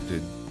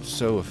deconstructed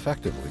so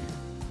effectively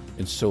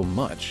and so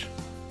much,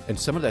 and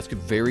some of that's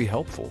very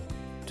helpful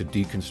to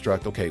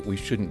deconstruct. Okay, we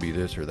shouldn't be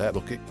this or that.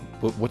 Okay,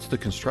 but what's the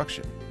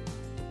construction?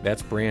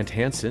 That's Brant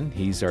Hansen.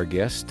 He's our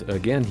guest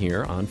again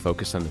here on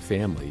Focus on the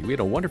Family. We had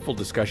a wonderful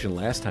discussion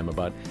last time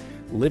about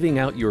living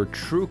out your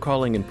true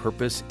calling and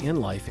purpose in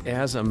life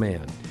as a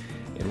man.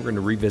 And we're going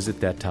to revisit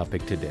that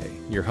topic today.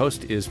 Your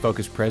host is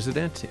Focus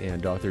President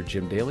and author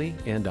Jim Daly,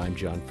 and I'm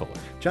John Fuller.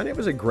 John, it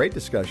was a great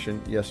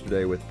discussion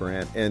yesterday with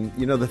Brant. And,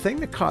 the thing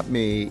that caught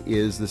me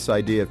is this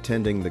idea of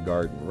tending the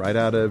garden right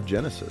out of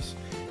Genesis.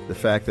 The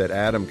fact that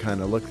Adam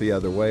kind of looked the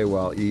other way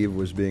while Eve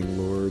was being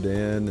lured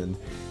in, and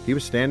he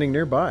was standing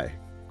nearby.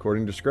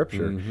 According to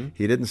Scripture,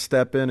 He didn't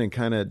step in and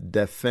kind of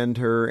defend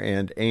her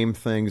and aim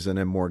things in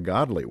a more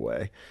godly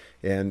way.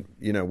 And,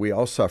 we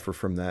all suffer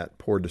from that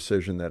poor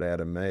decision that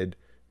Adam made.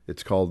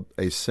 It's called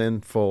a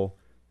sinful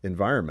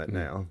environment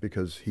now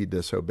because he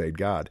disobeyed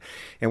God.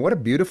 And what a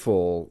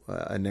beautiful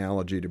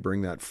analogy to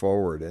bring that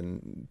forward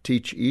and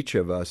teach each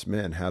of us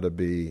men how to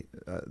be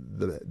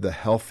the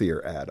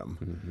healthier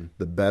Adam,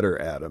 the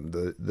better Adam,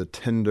 the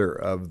tender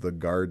of the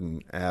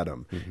garden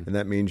Adam. And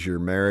that means your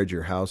marriage,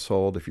 your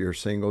household, if you're a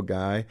single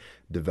guy,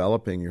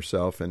 developing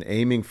yourself and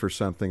aiming for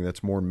something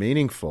that's more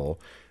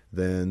meaningful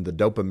than the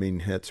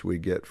dopamine hits we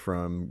get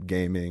from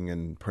gaming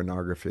and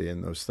pornography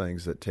and those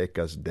things that take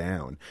us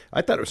down.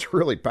 I thought it was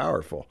really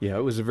powerful. Yeah,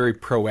 it was a very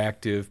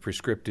proactive,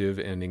 prescriptive,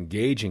 and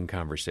engaging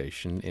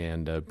conversation.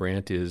 And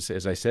Brant is,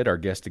 as I said, our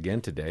guest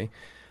again today.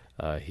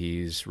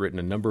 He's written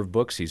a number of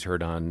books. He's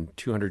heard on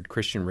 200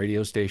 Christian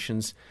radio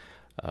stations.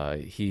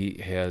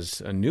 He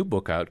has a new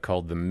book out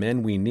called The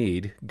Men We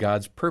Need,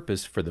 God's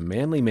Purpose for the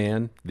Manly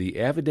Man, the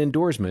Avid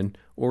Indoorsman,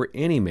 or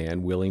Any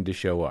Man Willing to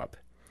Show Up.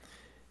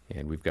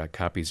 And we've got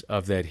copies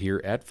of that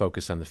here at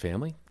Focus on the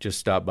Family. Just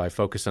stop by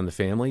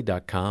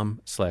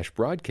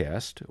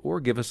focusonthefamily.com/broadcast or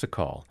give us a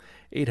call,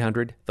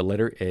 800, the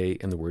letter A,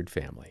 and the word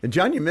family. And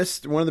John, you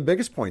missed one of the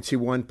biggest points. He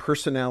won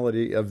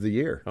Personality of the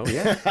Year. Oh,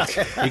 yeah.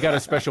 He got a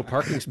special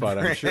parking spot,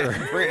 I'm sure.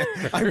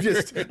 I'm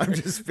just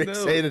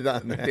fixated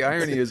on that. The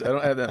irony is I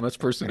don't have that much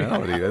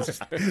personality.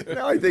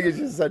 No, I think it's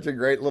just such a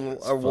great little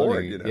award.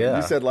 funny. You know? Yeah.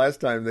 You said last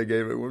time they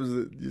gave it. What was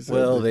it? You said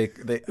Well, they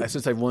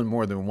since I've won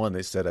more than one,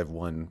 they said I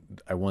won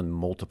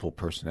multiple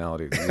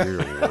Personality of the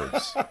Year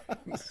awards.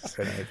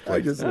 I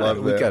just love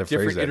we that. got to phrase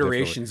Different that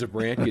iterations of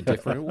Brant get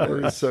different It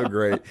awards. was so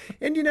great.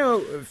 And, you know,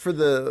 for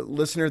the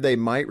listener, they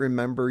might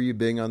remember you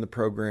being on the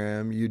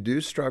program. You do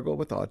struggle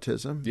with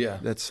autism. Yeah.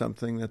 That's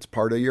something that's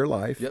part of your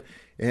life. Yep.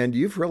 And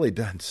you've really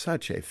done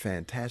such a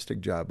fantastic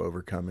job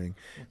overcoming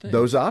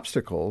those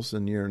obstacles.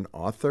 And you're an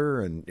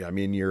author, and I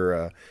mean,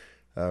 you're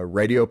a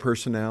radio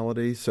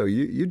personality. So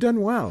you've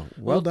done well.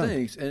 Well done.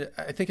 Thanks. And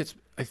I think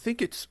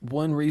it's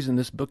one reason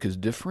this book is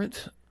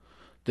different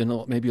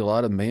than maybe a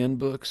lot of man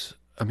books.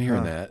 I'm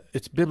hearing that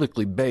it's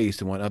biblically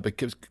based and whatnot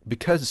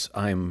because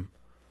I've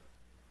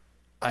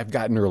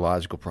got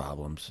neurological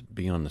problems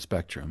being on the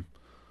spectrum.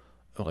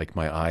 Like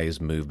my eyes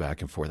move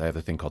back and forth. I have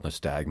a thing called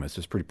nystagmus.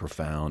 It's pretty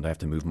profound. I have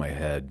to move my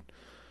head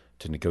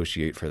to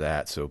negotiate for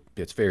that. So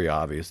it's very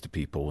obvious to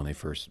people when they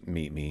first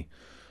meet me.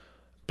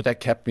 But that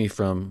kept me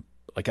from,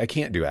 like, I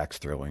can't do axe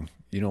throwing.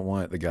 You don't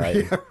want the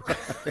guy.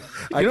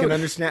 I can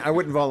understand. I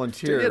wouldn't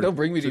volunteer. Yeah, don't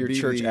bring me to your be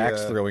church the,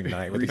 axe throwing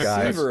night with the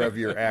guys. receiver of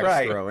your axe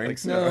Right. throwing.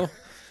 Like, no.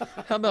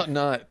 How about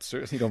not?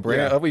 You know,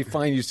 Brandon, Yeah. we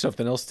find you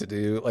something else to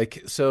do.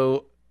 Like,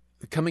 so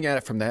coming at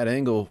it from that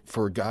angle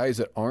for guys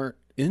that aren't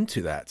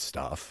into that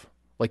stuff,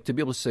 like to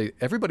be able to say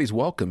everybody's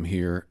welcome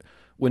here.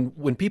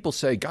 When people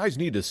say guys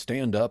need to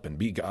stand up and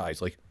be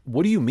guys, like,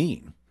 what do you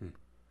mean?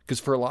 Because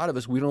for a lot of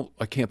us,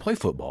 I can't play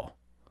football.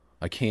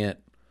 I can't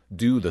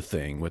do the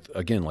thing with,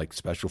 again, like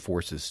special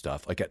forces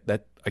stuff. Like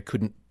that, I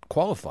couldn't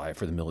qualify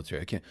for the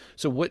military. I can't.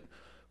 So what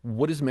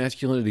does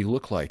masculinity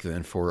look like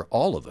then for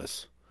all of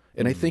us?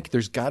 And I think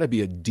there's got to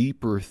be a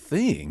deeper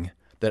thing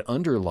that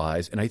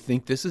underlies, and I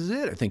think this is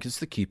it. I think it's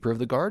the keeper of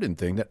the garden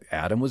thing that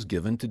Adam was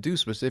given to do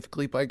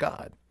specifically by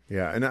God.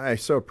 Yeah, and I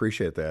so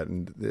appreciate that,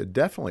 and it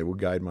definitely will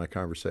guide my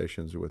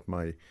conversations with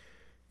my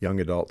young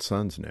adult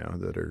sons now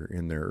that are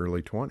in their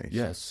early 20s.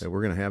 Yes. So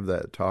we're going to have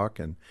that talk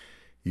and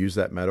use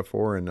that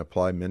metaphor and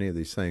apply many of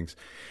these things.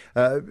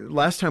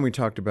 Last time we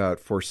talked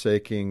about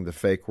forsaking the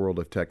fake world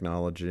of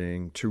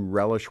technology to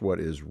relish what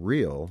is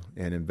real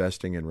and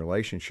investing in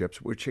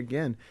relationships, which,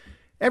 again,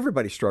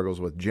 everybody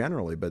struggles with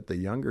generally, but the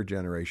younger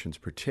generations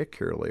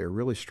particularly are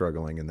really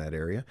struggling in that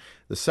area.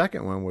 The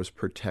second one was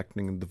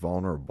protecting the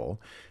vulnerable.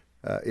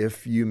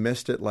 If you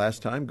missed it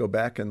last time, go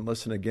back and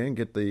listen again.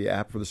 Get the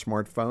app for the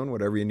smartphone,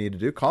 whatever you need to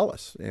do. Call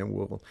us, and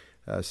we'll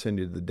send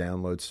you the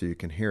download so you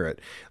can hear it.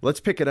 Let's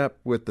pick it up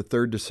with the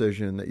third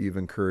decision that you've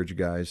encouraged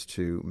guys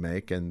to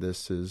make, and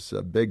this is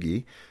a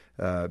biggie.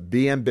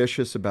 Be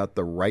ambitious about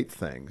the right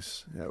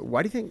things.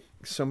 Why do you think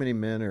so many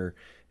men are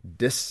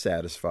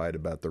dissatisfied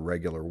about the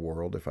regular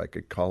world, if I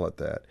could call it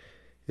that?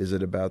 Is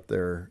it about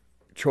their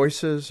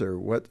choices, or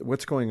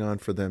what's going on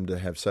for them to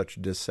have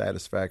such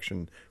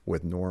dissatisfaction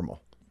with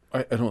normal?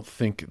 I don't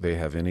think they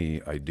have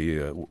any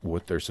idea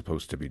what they're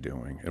supposed to be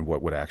doing and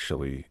what would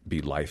actually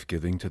be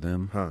life-giving to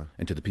them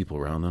and to the people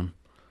around them.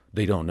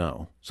 They don't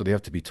know. So they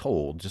have to be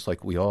told, just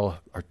like we all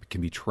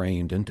can be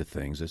trained into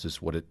things. This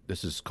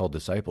is called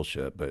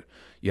discipleship, but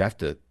you have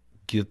to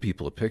give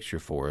people a picture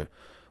for it.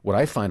 What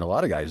I find a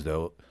lot of guys,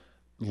 though,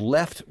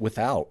 left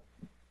without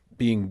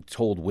being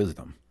told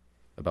wisdom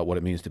about what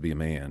it means to be a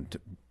man,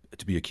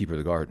 to be a keeper of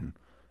the garden.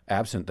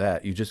 Absent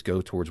that, you just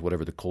go towards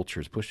whatever the culture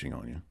is pushing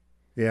on you.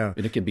 Yeah.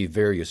 And it can be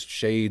various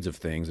shades of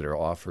things that are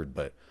offered,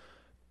 but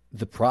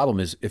the problem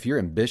is if you're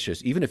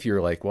ambitious, even if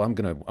you're like, well, I'm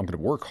gonna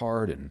work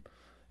hard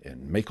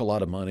and make a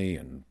lot of money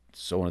and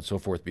so on and so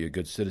forth, be a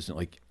good citizen,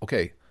 like,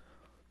 okay,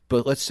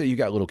 but let's say you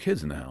got little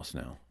kids in the house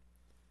now.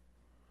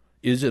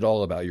 Is it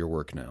all about your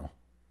work now?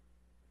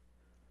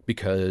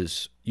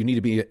 Because you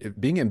need to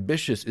being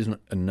ambitious isn't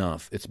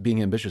enough. It's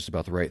being ambitious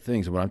about the right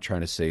things. And what I'm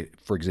trying to say,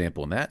 for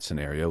example, in that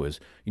scenario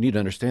is you need to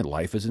understand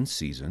life is in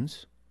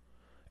seasons.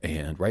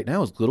 And right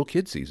now is little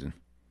kid season.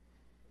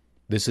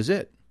 This is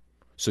it.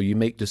 So you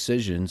make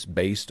decisions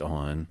based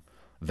on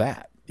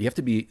that. You have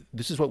to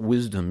this is what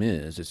wisdom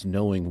is. It's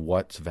knowing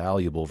what's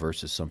valuable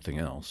versus something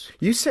else.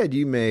 You said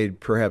you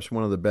made perhaps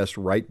one of the best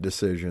right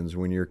decisions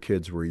when your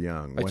kids were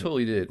young. I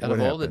totally did. Out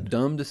of all the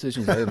dumb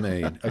decisions I have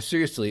made,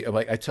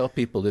 I tell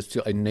people this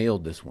too, I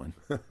nailed this one.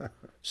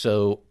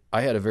 So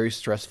I had a very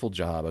stressful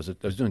job.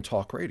 I was doing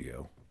talk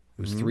radio.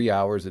 It was 3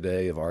 hours a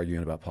day of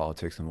arguing about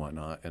politics and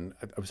whatnot. And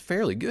I was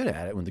fairly good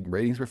at it when the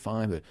ratings were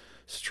fine, but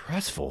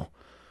stressful.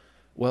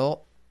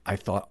 Well, I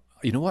thought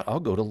you know what? I'll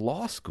go to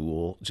law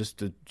school just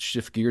to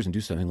shift gears and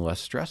do something less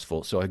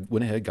stressful. So I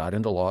went ahead, got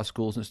into law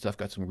schools and stuff,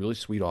 got some really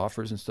sweet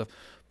offers and stuff.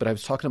 But I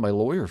was talking to my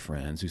lawyer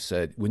friends who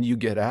said, when you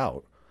get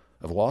out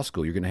of law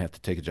school, you're going to have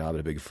to take a job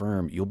at a big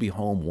firm. You'll be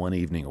home one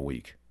evening a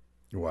week.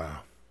 Wow.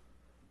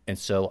 And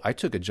so I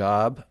took a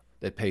job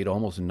that paid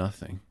almost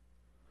nothing.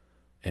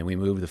 And we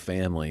moved the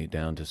family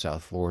down to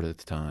South Florida at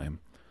the time.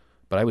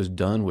 But I was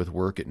done with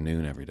work at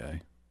noon every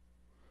day.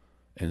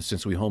 And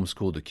since we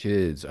homeschooled the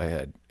kids, I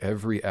had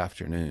every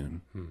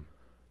afternoon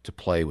to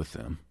play with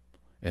them.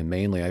 And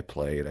mainly I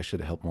played. I should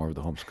have helped more with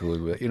the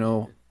homeschooling. But, you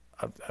know,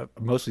 I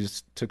mostly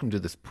just took them to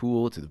this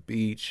pool, to the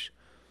beach,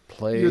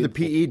 played. You're the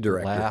PE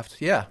director.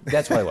 Laughed. Yeah,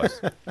 that's what I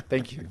was.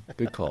 Thank you.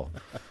 Good call.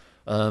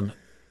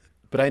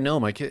 But I know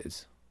my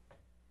kids.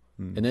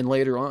 And then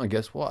later on,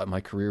 guess what?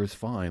 My career was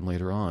fine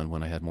later on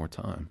when I had more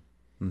time.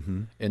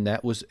 Mm-hmm. And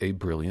that was a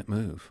brilliant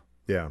move.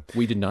 Yeah.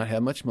 We did not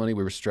have much money.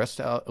 We were stressed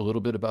out a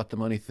little bit about the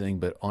money thing,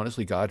 but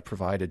honestly, God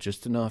provided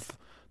just enough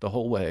the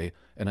whole way,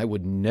 and I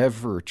would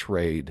never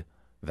trade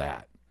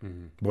that.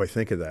 Mm-hmm. Boy,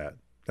 think of that.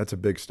 That's a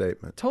big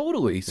statement.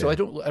 Totally. So yeah.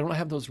 I don't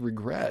have those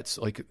regrets.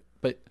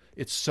 But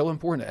it's so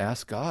important to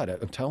ask God.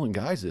 I'm telling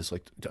guys this,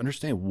 to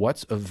understand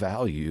what's of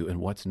value and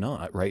what's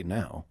not right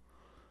now.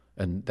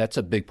 And that's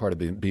a big part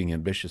of being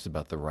ambitious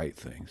about the right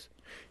things.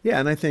 Yeah,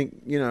 and I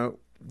think,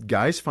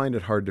 guys find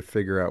it hard to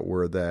figure out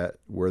where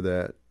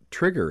that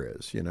trigger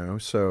is,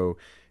 So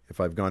if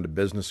I've gone to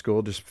business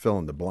school, just fill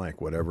in the blank,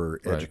 whatever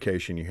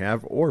education you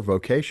have, or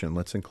vocation.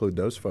 Let's include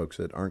those folks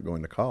that aren't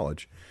going to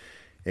college.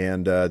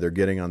 And they're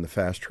getting on the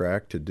fast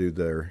track to do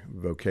their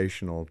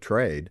vocational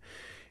trade.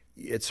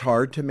 It's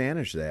hard to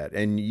manage that.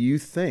 And you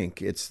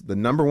think it's the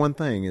number one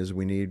thing is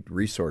we need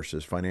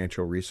resources,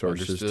 financial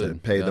resources to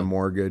pay the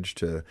mortgage,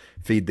 to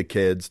feed the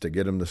kids, to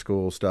get them to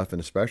school stuff. And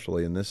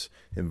especially in this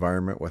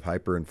environment with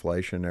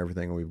hyperinflation and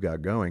everything we've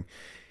got going,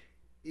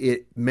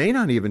 it may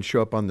not even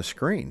show up on the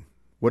screen.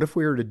 What if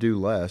we were to do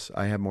less?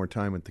 I have more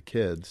time with the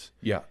kids.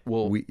 Yeah,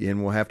 well,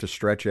 we'll have to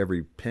stretch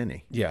every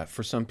penny. Yeah,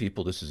 for some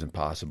people this is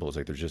impossible. It's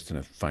like they're just in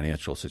a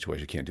financial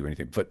situation, can't do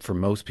anything. But for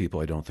most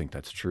people, I don't think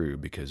that's true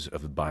because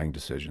of the buying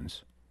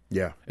decisions.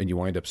 Yeah, and you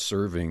wind up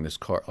serving this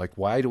car. Like,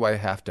 why do I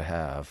have to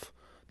have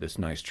this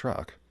nice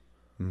truck?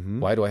 Mm-hmm.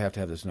 Why do I have to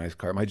have this nice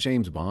car? My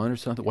James Bond or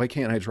something? Why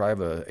can't I drive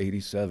a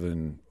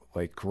 '87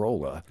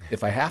 Corolla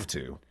if I have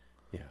to?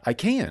 Yeah, I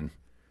can.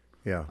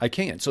 Yeah, I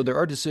can. So there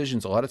are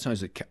decisions a lot of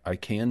times that I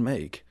can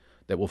make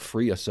that will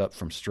free us up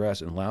from stress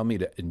and allow me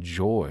to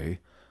enjoy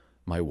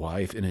my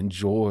wife and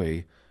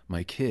enjoy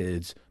my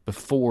kids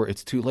before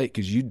it's too late,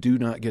 because you do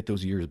not get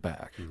those years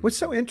back. What's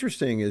so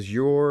interesting is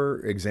your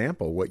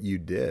example, what you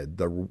did,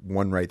 the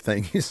one right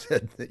thing you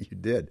said that you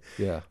did.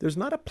 Yeah. There's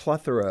not a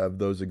plethora of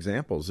those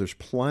examples. There's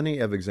plenty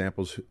of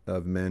examples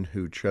of men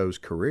who chose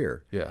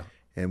career. Yeah.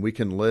 And we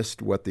can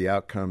list what the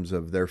outcomes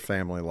of their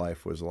family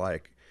life was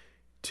like.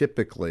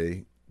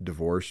 Typically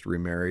divorced,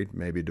 remarried,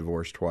 maybe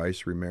divorced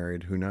twice,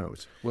 remarried, who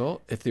knows?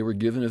 Well, if they were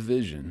given a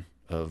vision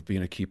of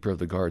being a keeper of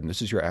the garden,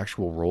 this is your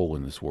actual role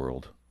in this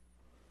world.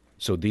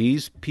 So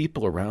these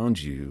people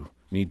around you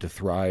need to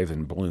thrive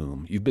and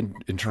bloom. You've been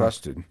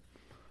entrusted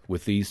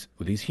with these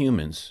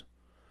humans.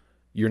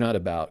 You're not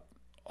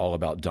all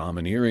about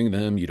domineering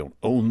them. You don't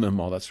own them,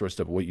 all that sort of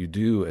stuff. What you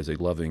do as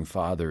a loving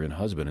father and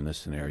husband in this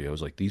scenario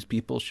is these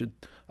people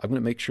I'm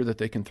going to make sure that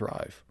they can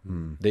thrive.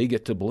 They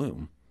get to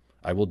bloom.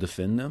 I will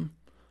defend them.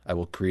 I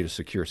will create a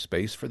secure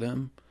space for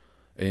them.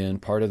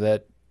 And part of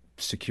that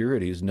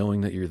security is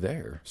knowing that you're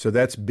there. So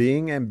that's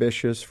being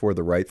ambitious for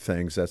the right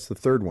things. That's the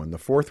third one. The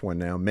fourth one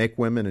now, make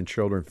women and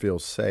children feel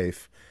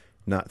safe,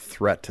 not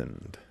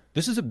threatened.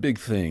 This is a big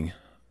thing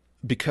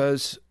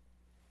because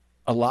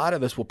a lot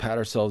of us will pat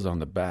ourselves on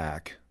the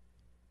back.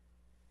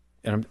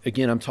 And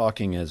I'm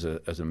talking as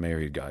a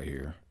married guy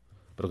here.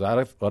 But a lot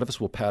of us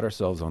will pat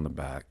ourselves on the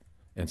back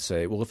and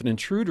say, well, if an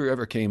intruder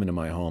ever came into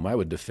my home, I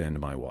would defend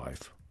my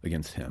wife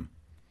against him.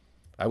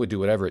 I would do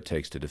whatever it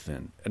takes to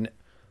defend. And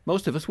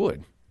most of us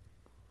would.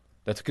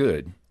 That's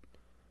good.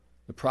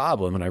 The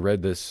problem, and I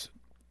read this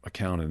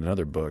account in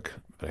another book,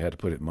 but I had to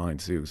put it in mine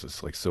too, because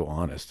it's so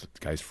honest. The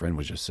guy's friend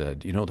was just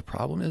said, the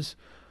problem is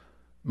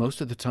most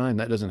of the time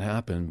that doesn't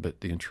happen, but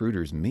the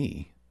intruder's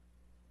me.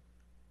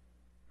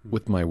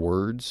 With my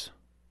words.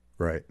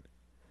 Right.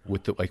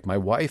 My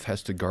wife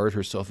has to guard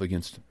herself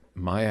against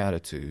my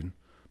attitude,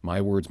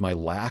 my words, my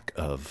lack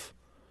of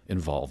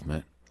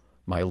involvement,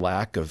 my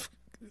lack of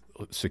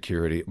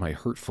security, my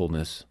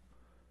hurtfulness.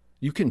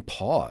 You can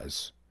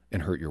pause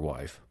and hurt your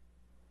wife.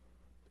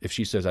 If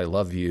she says, I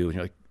love you, and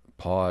you're like,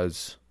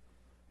 pause.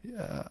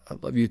 Yeah, I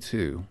love you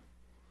too.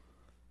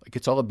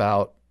 It's all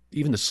about,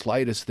 even the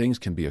slightest things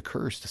can be a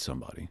curse to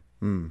somebody.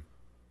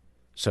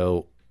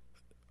 So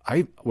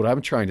what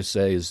I'm trying to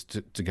say is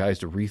to guys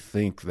to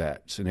rethink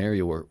that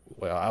scenario where,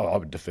 I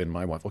would defend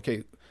my wife.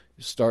 Okay,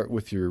 start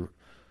with your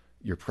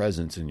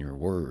presence and your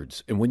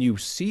words. And when you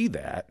see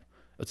that,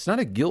 it's not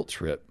a guilt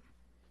trip.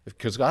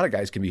 because a lot of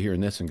guys can be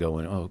hearing this and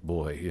going, oh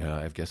boy,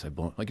 I guess I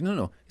blown. Like,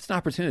 no, it's an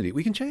opportunity.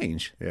 We can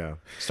change. Yeah.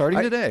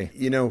 Starting today.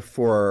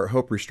 For our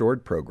Hope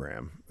Restored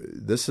program,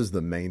 this is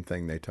the main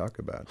thing they talk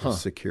about, is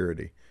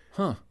security.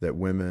 That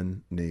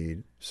women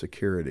need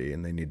security,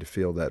 and they need to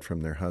feel that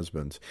from their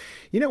husbands.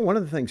 One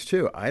of the things,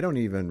 too, I don't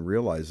even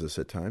realize this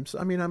at times.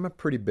 I mean, I'm a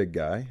pretty big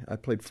guy. I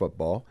played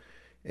football.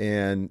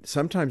 And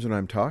sometimes when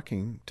I'm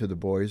talking to the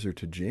boys or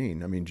to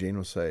Gene, Gene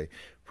will say,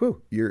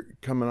 whew, you're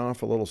coming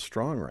off a little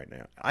strong right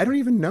now. I don't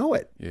even know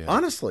it. Yeah.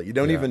 Honestly, you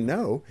don't even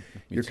know.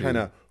 You're kind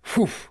of,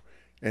 whew,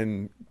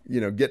 and,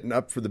 getting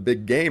up for the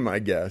big game, I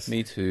guess.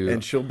 Me too.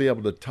 And she'll be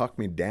able to talk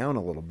me down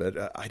a little bit.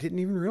 I didn't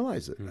even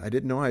realize it. I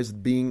didn't know I was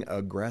being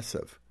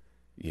aggressive.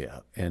 Yeah,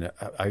 and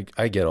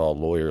I get all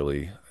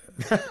lawyerly.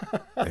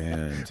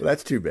 And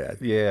that's too bad.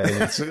 Yeah,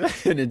 and it's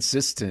and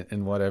insistent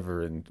and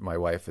whatever, and my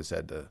wife has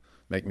had to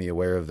make me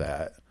aware of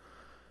that.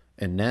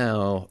 And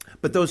now...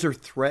 But those are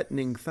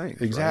threatening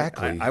things.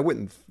 Exactly. Right? I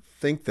wouldn't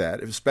think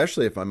that,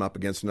 especially if I'm up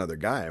against another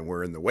guy and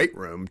we're in the weight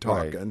room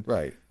talking.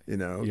 Right. You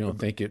don't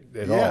think it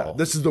at all.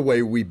 This is the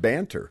way we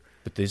banter.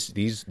 But this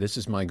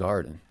is my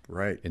garden.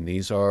 Right. And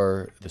these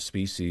are the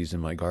species in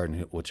my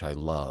garden which I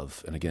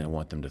love. And again, I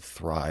want them to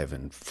thrive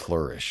and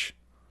flourish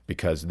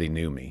because they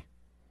knew me.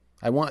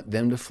 I want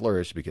them to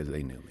flourish because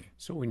they knew me.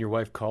 So when your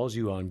wife calls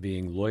you on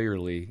being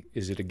lawyerly,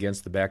 is it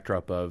against the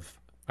backdrop of,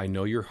 I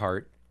know your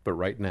heart, but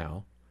right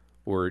now,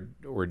 or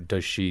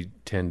does she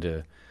tend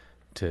to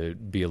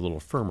be a little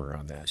firmer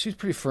on that? She's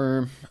pretty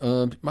firm.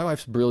 My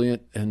wife's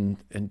brilliant, and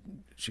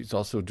she's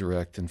also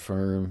direct and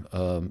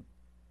firm.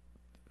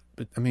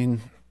 But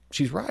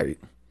she's right.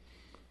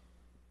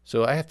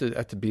 So I have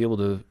to be able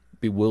to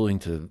be willing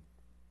to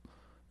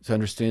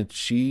understand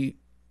she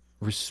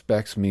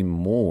respects me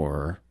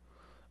more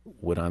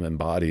when I'm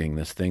embodying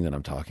this thing that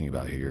I'm talking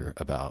about here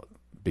about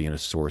being a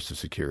source of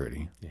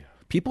security. Yeah.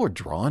 People are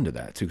drawn to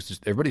that too, because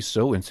everybody's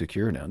so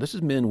insecure now. This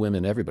is men,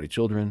 women, everybody,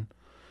 children.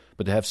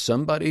 But to have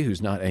somebody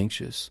who's not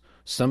anxious,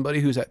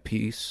 somebody who's at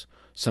peace,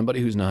 somebody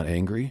who's not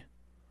angry,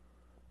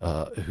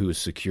 who is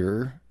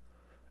secure,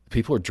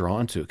 people are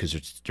drawn to it because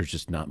there's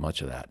just not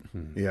much of that.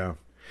 Yeah.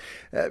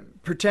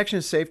 Protection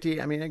and safety,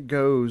 it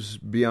goes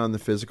beyond the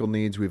physical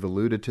needs. We've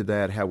alluded to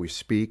that, how we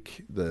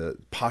speak, the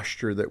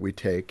posture that we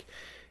take.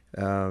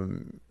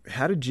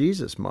 How did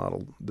Jesus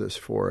model this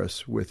for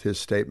us with his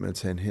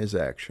statements and his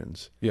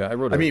actions? Yeah,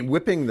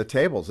 whipping the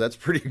tables, that's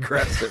pretty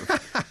aggressive,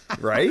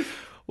 right?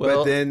 Well,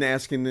 but then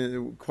asking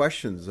the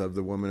questions of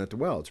the woman at the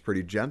well, it's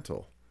pretty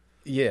gentle.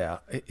 Yeah.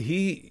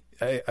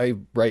 I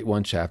write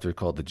one chapter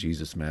called The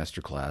Jesus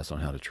Masterclass on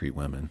how to treat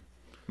women.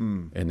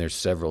 And there's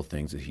several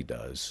things that he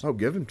does. Oh,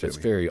 give them to me. It's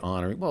very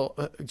honoring. Well,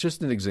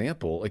 just an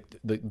example, like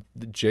the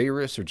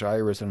Jairus, I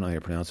don't know how you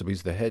pronounce it, but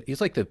he's the head. He's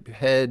like the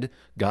head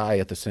guy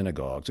at the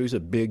synagogue. So he's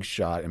a big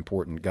shot,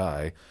 important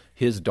guy.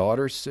 His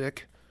daughter's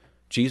sick.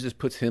 Jesus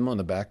puts him on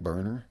the back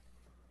burner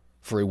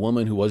for a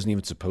woman who wasn't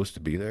even supposed to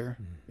be there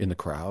in the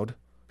crowd,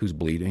 who's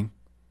bleeding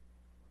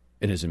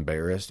and is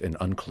embarrassed and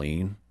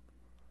unclean.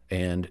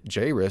 And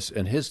Jairus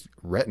and his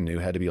retinue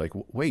had to be like,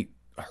 wait,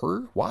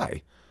 her?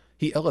 Why?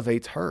 He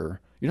elevates her.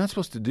 You're not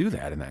supposed to do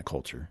that in that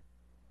culture.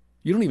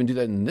 You don't even do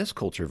that in this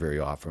culture very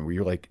often, where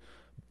you're like,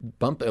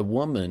 bump a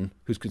woman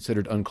who's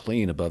considered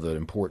unclean above an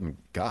important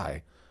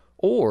guy.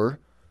 Or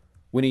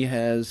when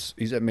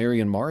he's at Mary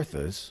and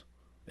Martha's,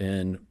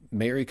 and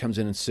Mary comes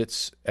in and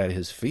sits at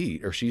his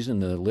feet, or she's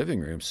in the living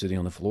room sitting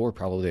on the floor,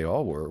 probably they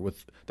all were.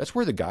 That's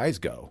where the guys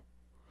go.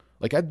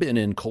 Like, I've been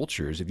in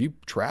cultures, if you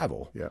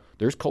travel,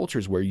 there's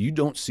cultures where you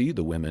don't see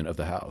the women of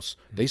the house.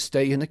 They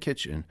stay in the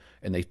kitchen,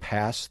 and they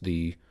pass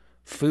the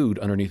food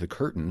underneath a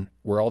curtain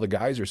where all the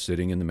guys are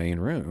sitting in the main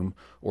room,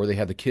 or they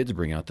have the kids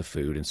bring out the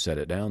food and set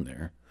it down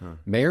there.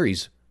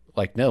 Mary's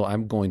like, no,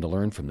 I'm going to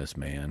learn from this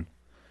man.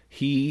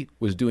 He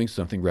was doing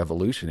something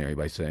revolutionary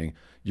by saying,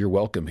 you're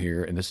welcome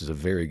here, and this is a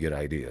very good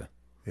idea.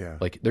 Yeah.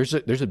 Like, there's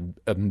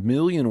a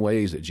million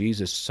ways that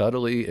Jesus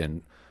subtly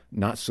and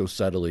not so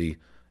subtly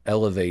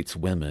elevates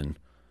women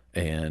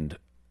and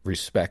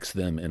respects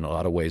them in a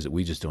lot of ways that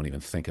we just don't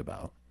even think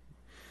about.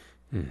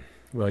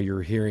 Well,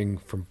 you're hearing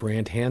from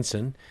Brant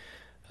Hansen.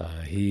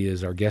 He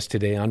is our guest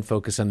today on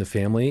Focus on the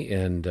Family,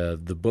 and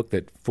the book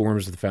that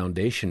forms the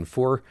foundation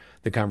for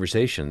the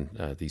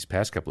conversation these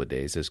past couple of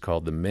days is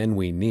called The Men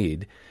We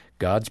Need,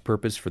 God's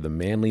Purpose for the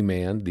Manly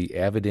Man, the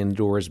Avid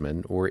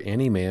Indoorsman, or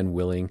Any Man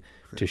Willing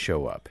to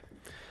Show Up.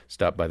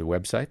 Stop by the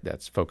website,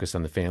 that's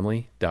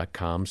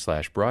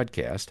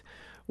focusonthefamily.com/broadcast,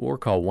 or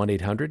call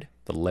 1-800,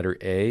 the letter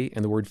A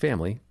and the word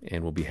family,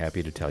 and we'll be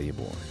happy to tell you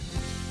more.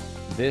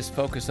 This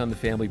Focus on the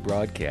Family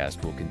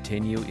broadcast will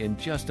continue in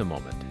just a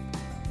moment.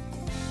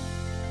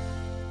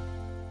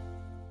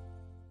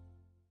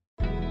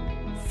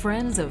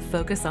 Friends of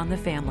Focus on the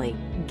Family,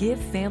 give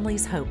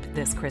families hope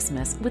this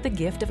Christmas with a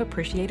gift of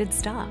appreciated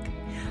stock.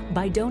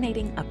 By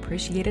donating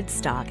appreciated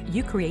stock,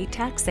 you create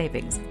tax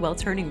savings while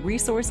turning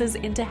resources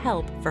into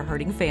help for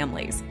hurting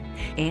families.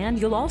 And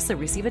you'll also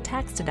receive a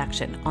tax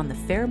deduction on the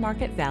fair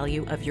market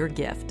value of your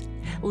gift.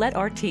 Let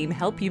our team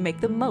help you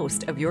make the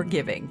most of your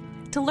giving.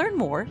 To learn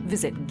more,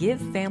 visit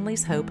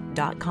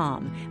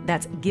givefamilieshope.com.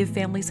 That's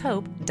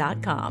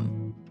givefamilieshope.com.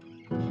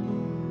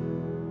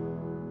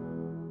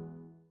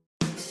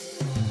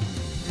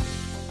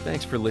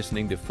 Thanks for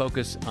listening to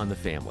Focus on the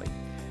Family.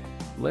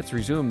 Let's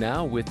resume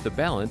now with the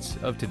balance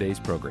of today's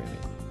programming.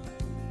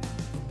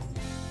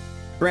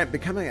 Brant,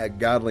 becoming a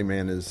godly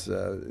man is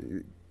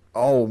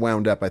all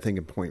wound up, I think,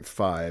 in point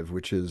 5,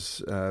 which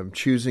is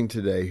choosing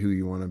today who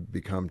you want to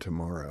become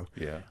tomorrow.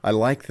 Yeah. I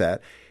like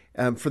that.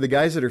 For the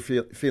guys that are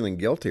feeling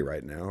guilty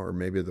right now, or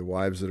maybe the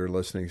wives that are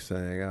listening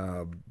saying,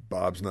 oh,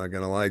 Bob's not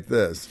going to like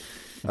this.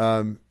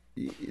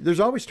 There's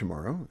always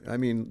tomorrow. I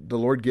mean, the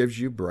Lord gives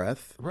you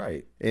breath.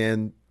 Right.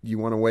 And you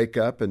want to wake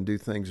up and do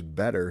things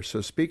better.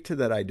 So speak to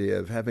that idea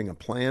of having a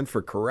plan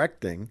for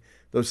correcting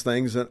those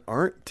things that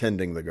aren't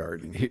tending the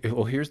garden.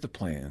 Well, here's the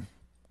plan.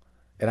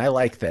 And I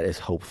like that as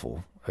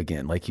hopeful.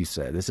 Again, like you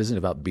said, this isn't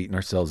about beating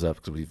ourselves up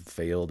because we've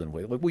failed and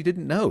we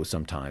didn't know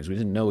sometimes. We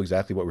didn't know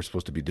exactly what we're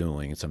supposed to be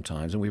doing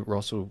sometimes, and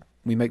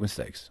we make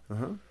mistakes.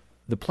 Uh-huh.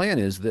 The plan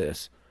is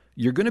this.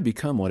 You're going to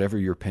become whatever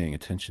you're paying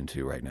attention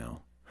to right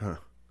now. Huh.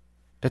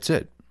 That's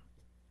it.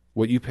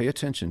 What you pay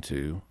attention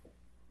to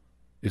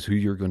is who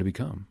you're going to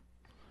become.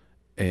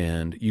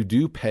 And you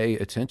do pay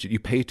attention. You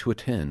pay to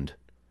attend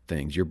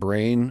things. Your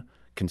brain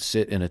can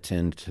sit and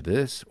attend to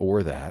this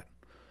or that,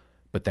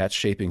 but that's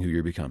shaping who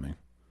you're becoming.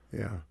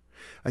 Yeah.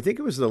 I think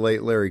it was the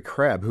late Larry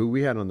Crabb, who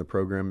we had on the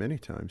program many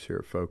times here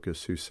at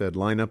Focus, who said,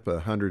 line up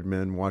 100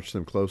 men, watch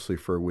them closely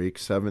for a week,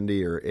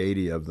 70 or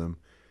 80 of them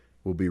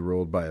will be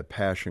ruled by a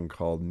passion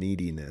called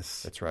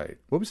neediness. That's right.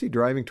 What was he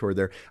driving toward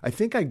there? I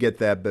think I get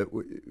that, but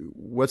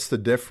what's the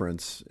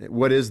difference?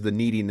 What is the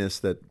neediness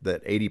that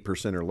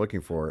 80% are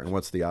looking for, and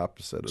what's the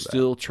opposite of that?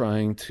 Still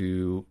trying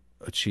to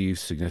achieve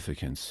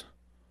significance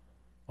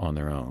on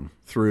their own.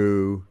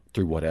 Through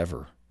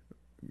whatever.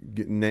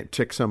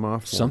 Tick some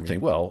off? Something.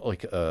 Well,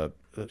 like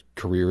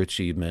career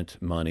achievement,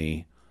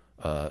 money,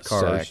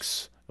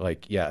 sex,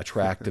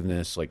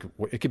 attractiveness. Like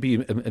it could be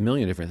a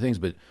million different things,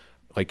 but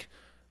like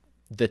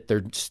that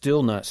they're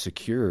still not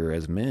secure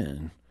as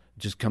men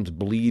just comes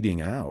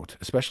bleeding out,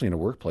 especially in a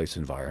workplace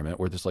environment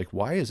where there's like,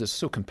 why is this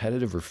so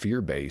competitive or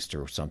fear-based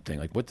or something?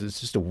 Like,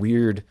 it's just a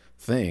weird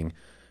thing.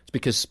 It's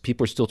because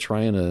people are still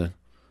trying to,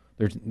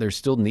 they're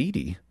still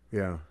needy.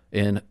 Yeah.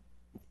 And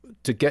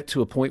to get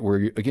to a point where,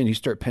 you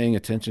start paying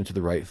attention to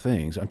the right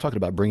things. I'm talking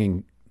about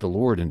bringing the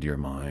Lord into your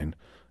mind,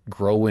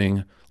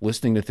 growing,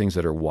 listening to things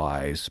that are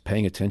wise,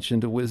 paying attention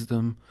to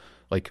wisdom,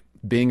 like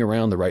being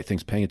around the right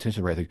things, paying attention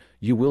to the right things.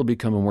 You will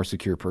become a more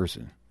secure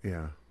person.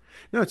 Yeah.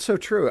 No, it's so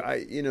true.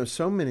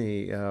 So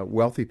many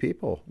wealthy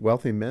people,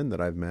 wealthy men that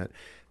I've met,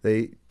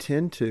 they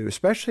tend to,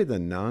 especially the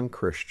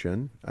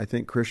non-Christian, I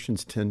think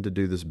Christians tend to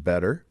do this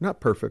better, not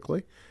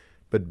perfectly,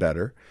 but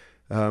better.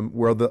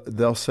 Where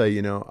they'll say,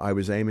 I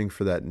was aiming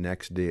for that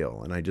next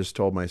deal, and I just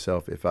told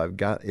myself if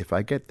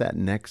I get that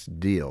next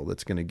deal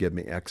that's going to give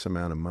me X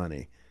amount of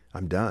money,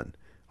 I'm done.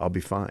 I'll be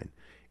fine.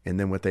 And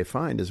then what they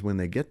find is when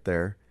they get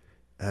there,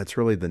 it's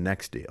really the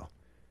next deal.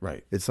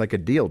 Right. It's like a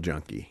deal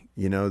junkie.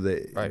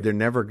 They're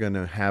never going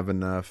to have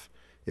enough.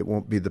 It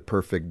won't be the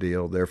perfect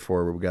deal.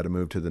 Therefore, we've got to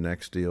move to the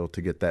next deal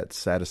to get that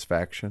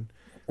satisfaction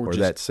or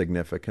that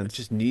significance.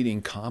 Just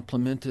needing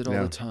complimented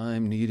all the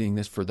time, needing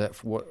this for that.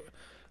 For what?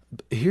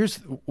 Here's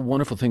a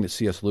wonderful thing that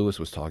C.S. Lewis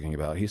was talking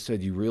about. He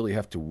said you really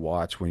have to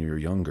watch when you're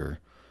younger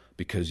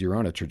because you're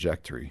on a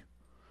trajectory.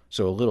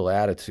 So a little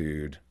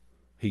attitude,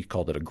 he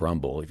called it a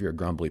grumble. If you're a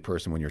grumbly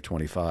person when you're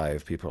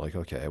 25, people are like,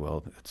 okay,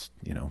 well, it's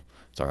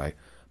all right.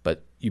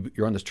 But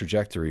you're on this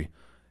trajectory.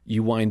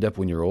 You wind up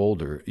when you're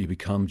older, you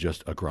become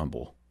just a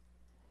grumble.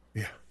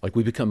 Yeah. Like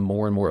we become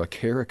more and more a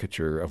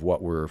caricature of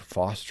what we're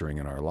fostering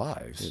in our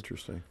lives.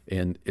 Interesting.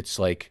 And it's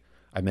like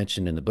I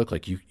mentioned in the book,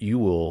 like you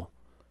will...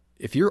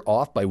 If you're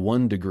off by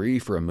 1 degree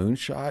for a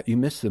moonshot, you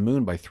miss the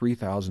moon by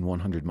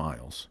 3,100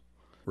 miles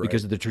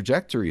because of the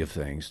trajectory of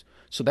things.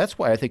 So that's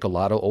why I think a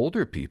lot of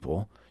older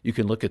people, you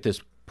can look at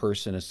this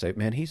person and say,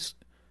 man, he's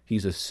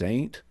a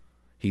saint.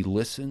 He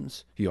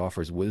listens. He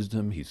offers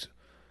wisdom.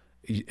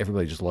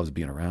 Everybody just loves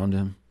being around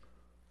him.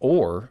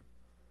 Or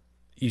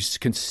you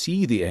can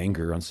see the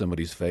anger on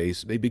somebody's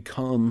face. They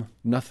become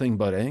nothing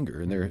but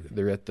anger, and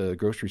they're at the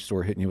grocery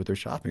store hitting you with their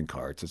shopping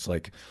carts. It's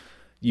like...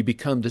 You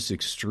become this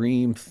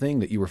extreme thing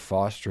that you were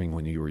fostering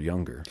when you were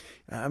younger.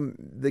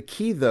 The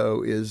key,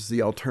 though, is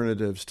the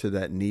alternatives to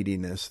that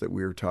neediness that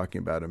we were talking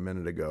about a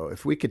minute ago.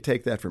 If we could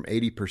take that from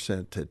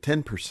 80% to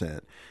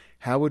 10%,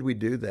 how would we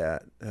do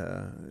that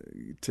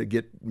to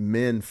get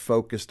men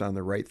focused on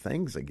the right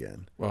things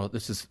again? Well,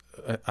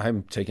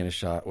 I'm taking a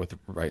shot with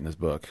writing this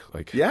book.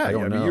 Like, I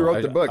don't know. You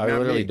wrote the book. I not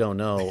literally me. don't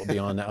know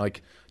beyond that.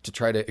 Like, to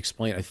try to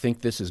explain, I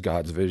think this is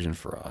God's vision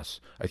for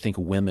us. I think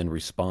women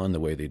respond the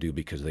way they do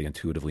because they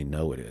intuitively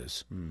know it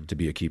is to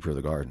be a keeper of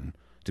the garden,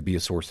 to be a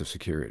source of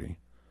security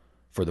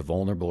for the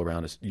vulnerable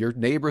around us. Your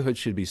neighborhood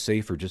should be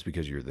safer just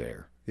because you're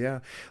there. Yeah.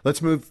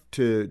 Let's move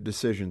to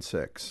decision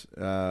 6.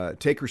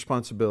 Take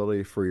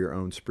responsibility for your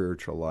own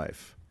spiritual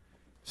life.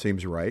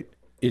 Seems right.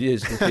 It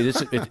is.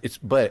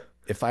 But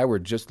if I were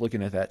just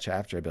looking at that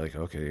chapter, I'd be like,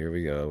 okay, here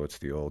we go. It's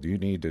the old, you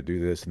need to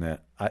do this and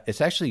that. It's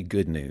actually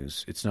good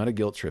news. It's not a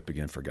guilt trip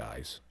again for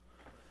guys.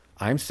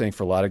 I'm saying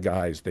for a lot of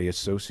guys, they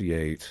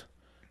associate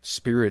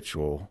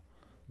spiritual,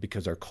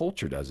 because our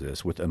culture does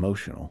this, with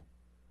emotional.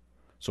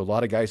 So a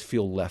lot of guys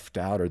feel left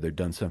out, or they've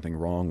done something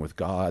wrong with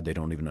God. They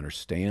don't even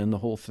understand the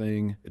whole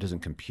thing. It doesn't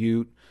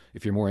compute.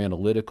 If you're more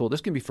analytical, this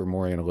can be for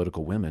more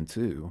analytical women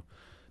too.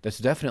 That's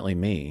definitely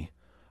me.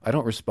 I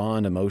don't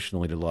respond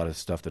emotionally to a lot of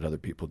stuff that other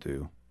people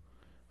do.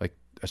 Like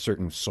a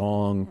certain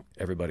song,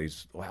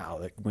 everybody's, wow,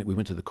 like we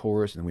went to the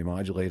chorus and we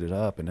modulated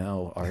up and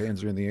now our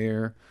hands are in the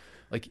air.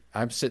 Like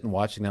I'm sitting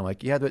watching them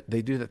like, yeah,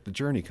 they do that at the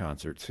Journey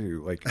concert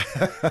too. Like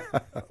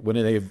when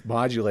they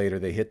modulate or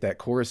they hit that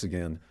chorus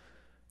again.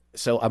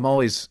 So I'm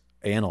always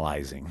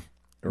analyzing.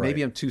 Right.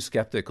 Maybe I'm too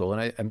skeptical,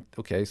 and I'm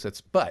okay. So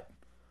that's, but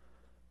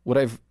what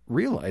I've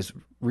realized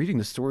reading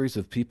the stories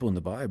of people in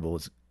the Bible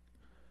is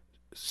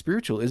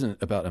spiritual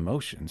isn't about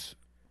emotions.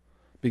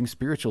 Being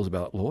spiritual is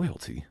about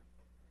loyalty.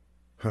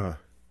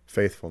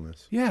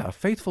 Faithfulness. Yeah,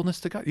 faithfulness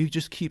to God. You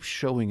just keep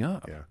showing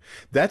up. Yeah.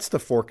 That's the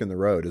fork in the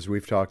road, as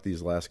we've talked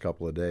these last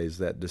couple of days,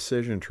 that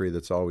decision tree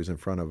that's always in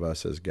front of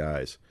us as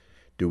guys.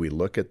 Do we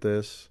look at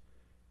this?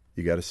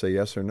 You got to say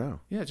yes or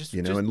no. Yeah, just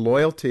and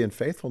loyalty and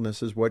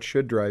faithfulness is what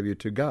should drive you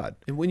to God.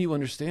 And when you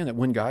understand that,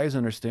 when guys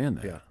understand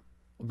that,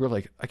 we're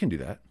like, I can do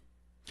that.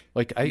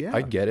 Like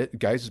I get it,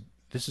 guys.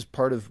 This is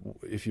part of,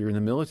 if you're in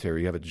the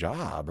military, you have a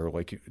job, or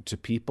like to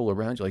people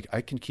around you. Like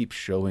I can keep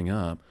showing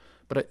up,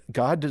 but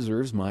God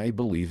deserves my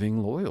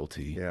believing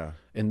loyalty. Yeah,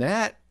 and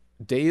that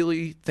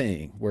daily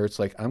thing where it's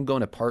like I'm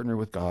going to partner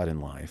with God in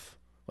life,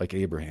 like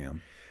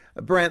Abraham.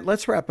 Brent,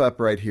 let's wrap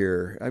up right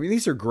here. I mean,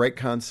 these are great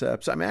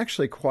concepts. I'm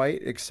actually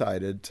quite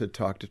excited to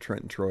talk to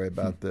Trent and Troy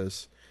about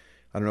this.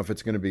 I don't know if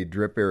it's going to be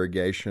drip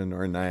irrigation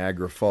or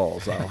Niagara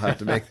Falls. I'll have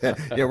to make that.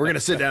 We're going to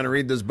sit down and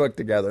read this book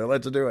together.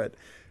 Let's do it.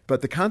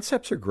 But the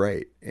concepts are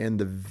great, and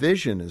the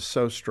vision is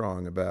so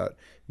strong about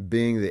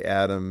being the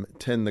Adam,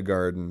 tend the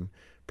garden,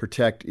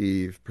 protect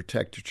Eve,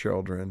 protect your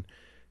children,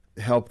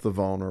 help the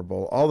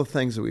vulnerable, all the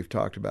things that we've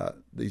talked about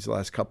these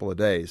last couple of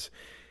days.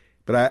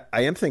 But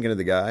I am thinking of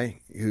the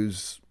guy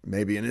who's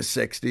maybe in his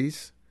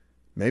 60s,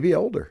 maybe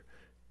older,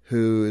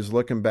 who is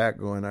looking back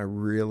going,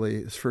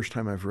 it's the first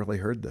time I've really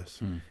heard this.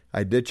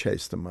 I did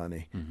chase the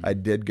money. I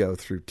did go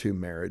through 2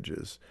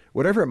 marriages,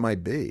 whatever it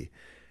might be.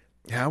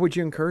 How would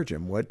you encourage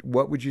him? What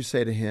would you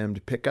say to him to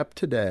pick up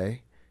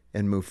today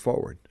and move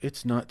forward?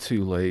 It's not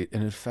too late.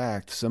 And in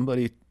fact,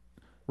 somebody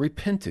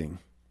repenting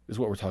is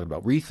what we're talking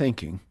about,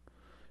 rethinking.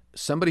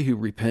 Somebody who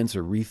repents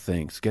or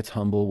rethinks, gets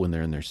humble when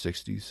they're in their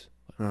 60s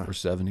or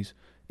 70s,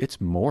 it's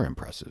more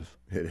impressive.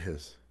 It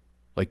is.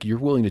 Like, you're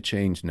willing to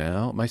change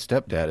now. My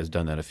stepdad has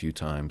done that a few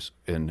times,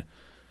 and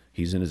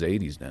he's in his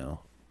 80s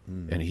now.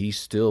 And he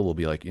still will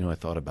be like, I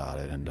thought about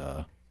it,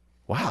 and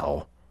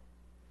wow.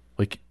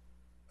 Like,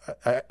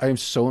 I am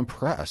so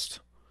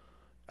impressed.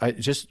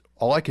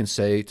 All I can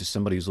say to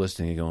somebody who's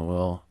listening and going,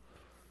 well,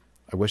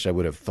 I wish I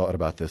would have thought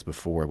about this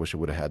before. I wish I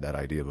would have had that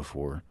idea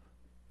before.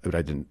 But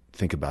I didn't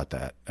think about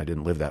that. I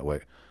didn't live that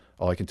way.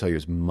 All I can tell you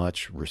is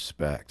much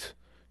respect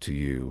to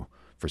you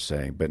for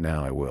saying, but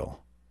now I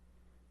will.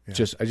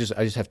 Yeah. I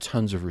just have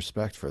tons of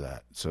respect for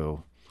that.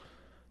 So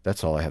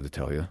that's all I have to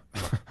tell you.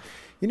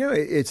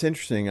 It's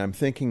interesting. I'm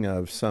thinking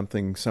of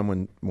something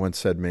someone once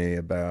said to me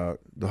about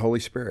the Holy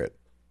Spirit.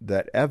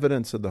 That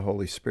evidence of the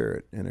Holy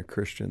Spirit in a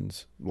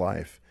Christian's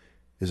life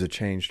is a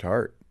changed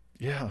heart.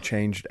 Yeah.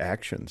 Changed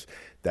actions.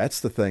 That's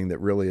the thing that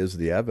really is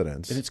the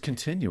evidence. And it's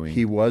continuing.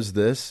 He was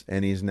this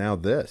and he's now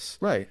this.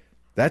 Right.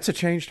 That's a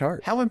changed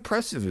heart. How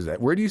impressive is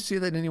that? Where do you see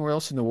that anywhere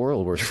else in the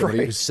world where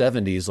somebody who's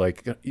 70 is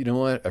like, you know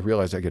what? I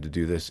realized I get to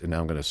do this and now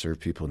I'm going to serve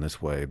people in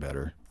this way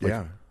better.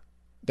 Like,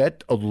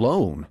 that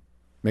alone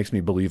makes me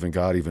believe in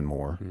God even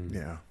more.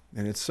 Yeah.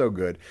 And it's so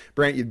good.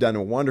 Brent, you've done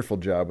a wonderful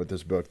job with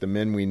this book, The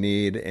Men We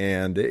Need.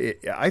 And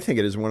I think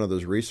it is one of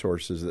those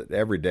resources that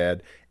every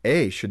dad,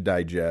 should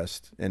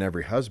digest, and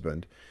every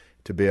husband,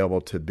 to be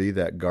able to be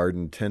that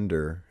garden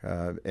tender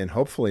and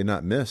hopefully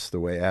not miss the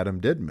way Adam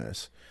did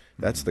miss.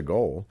 That's the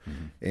goal.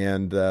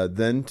 And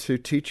then to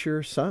teach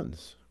your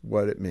sons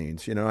what it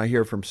means. I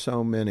hear from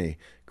so many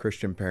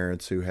Christian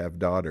parents who have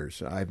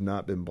daughters. I've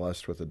not been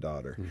blessed with a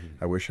daughter.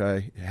 I wish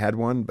I had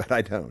one, but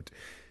I don't.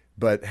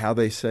 But how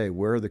they say,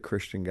 where are the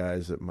Christian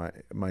guys that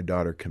my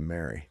daughter can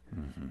marry?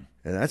 And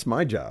that's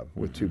my job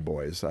with 2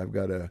 boys. I've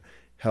got to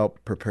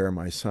help prepare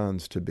my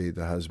sons to be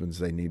the husbands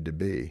they need to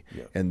be.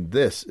 Yep. And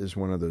this is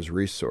one of those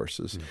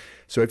resources.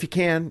 So if you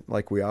can,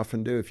 like we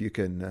often do, if you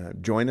can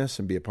join us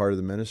and be a part of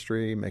the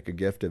ministry, make a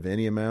gift of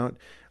any amount.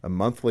 A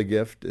monthly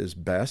gift is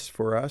best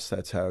for us.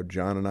 That's how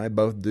John and I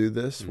both do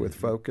this with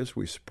Focus.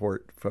 We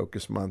support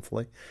Focus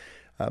monthly.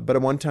 But a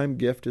one-time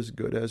gift is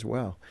good as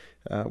well.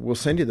 We'll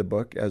send you the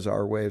book as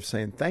our way of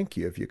saying thank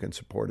you if you can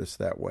support us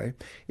that way.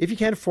 If you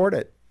can't afford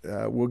it,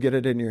 we'll get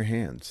it in your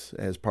hands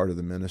as part of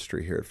the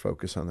ministry here at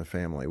Focus on the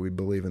Family. We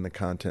believe in the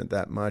content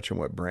that much and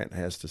what Brent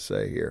has to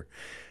say here.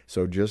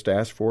 So just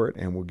ask for it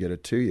and we'll get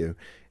it to you.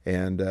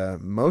 And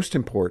most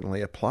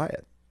importantly, apply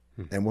it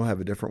and we'll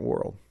have a different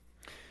world.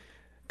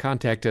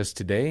 Contact us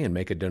today and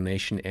make a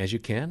donation as you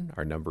can.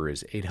 Our number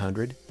is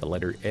 800, the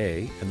letter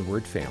A, and the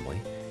word family,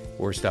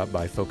 or stop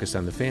by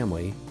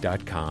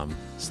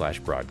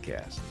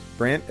focusonthefamily.com/broadcast.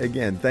 Brant,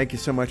 again, thank you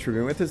so much for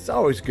being with us. It's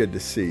always good to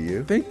see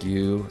you. Thank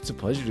you. It's a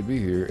pleasure to be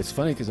here. It's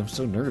funny because I'm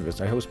so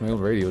nervous. I host my own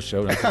radio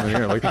show, and I come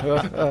here like,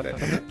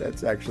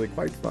 That's actually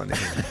quite funny.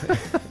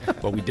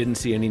 Well, we didn't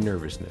see any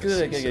nervousness.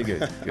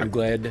 Good. I'm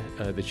glad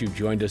that you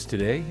joined us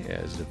today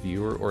as a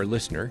viewer or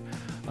listener.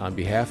 On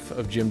behalf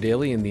of Jim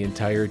Daly and the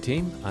entire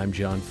team, I'm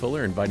John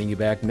Fuller, inviting you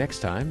back next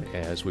time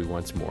as we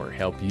once more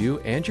help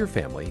you and your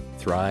family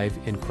thrive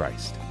in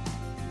Christ.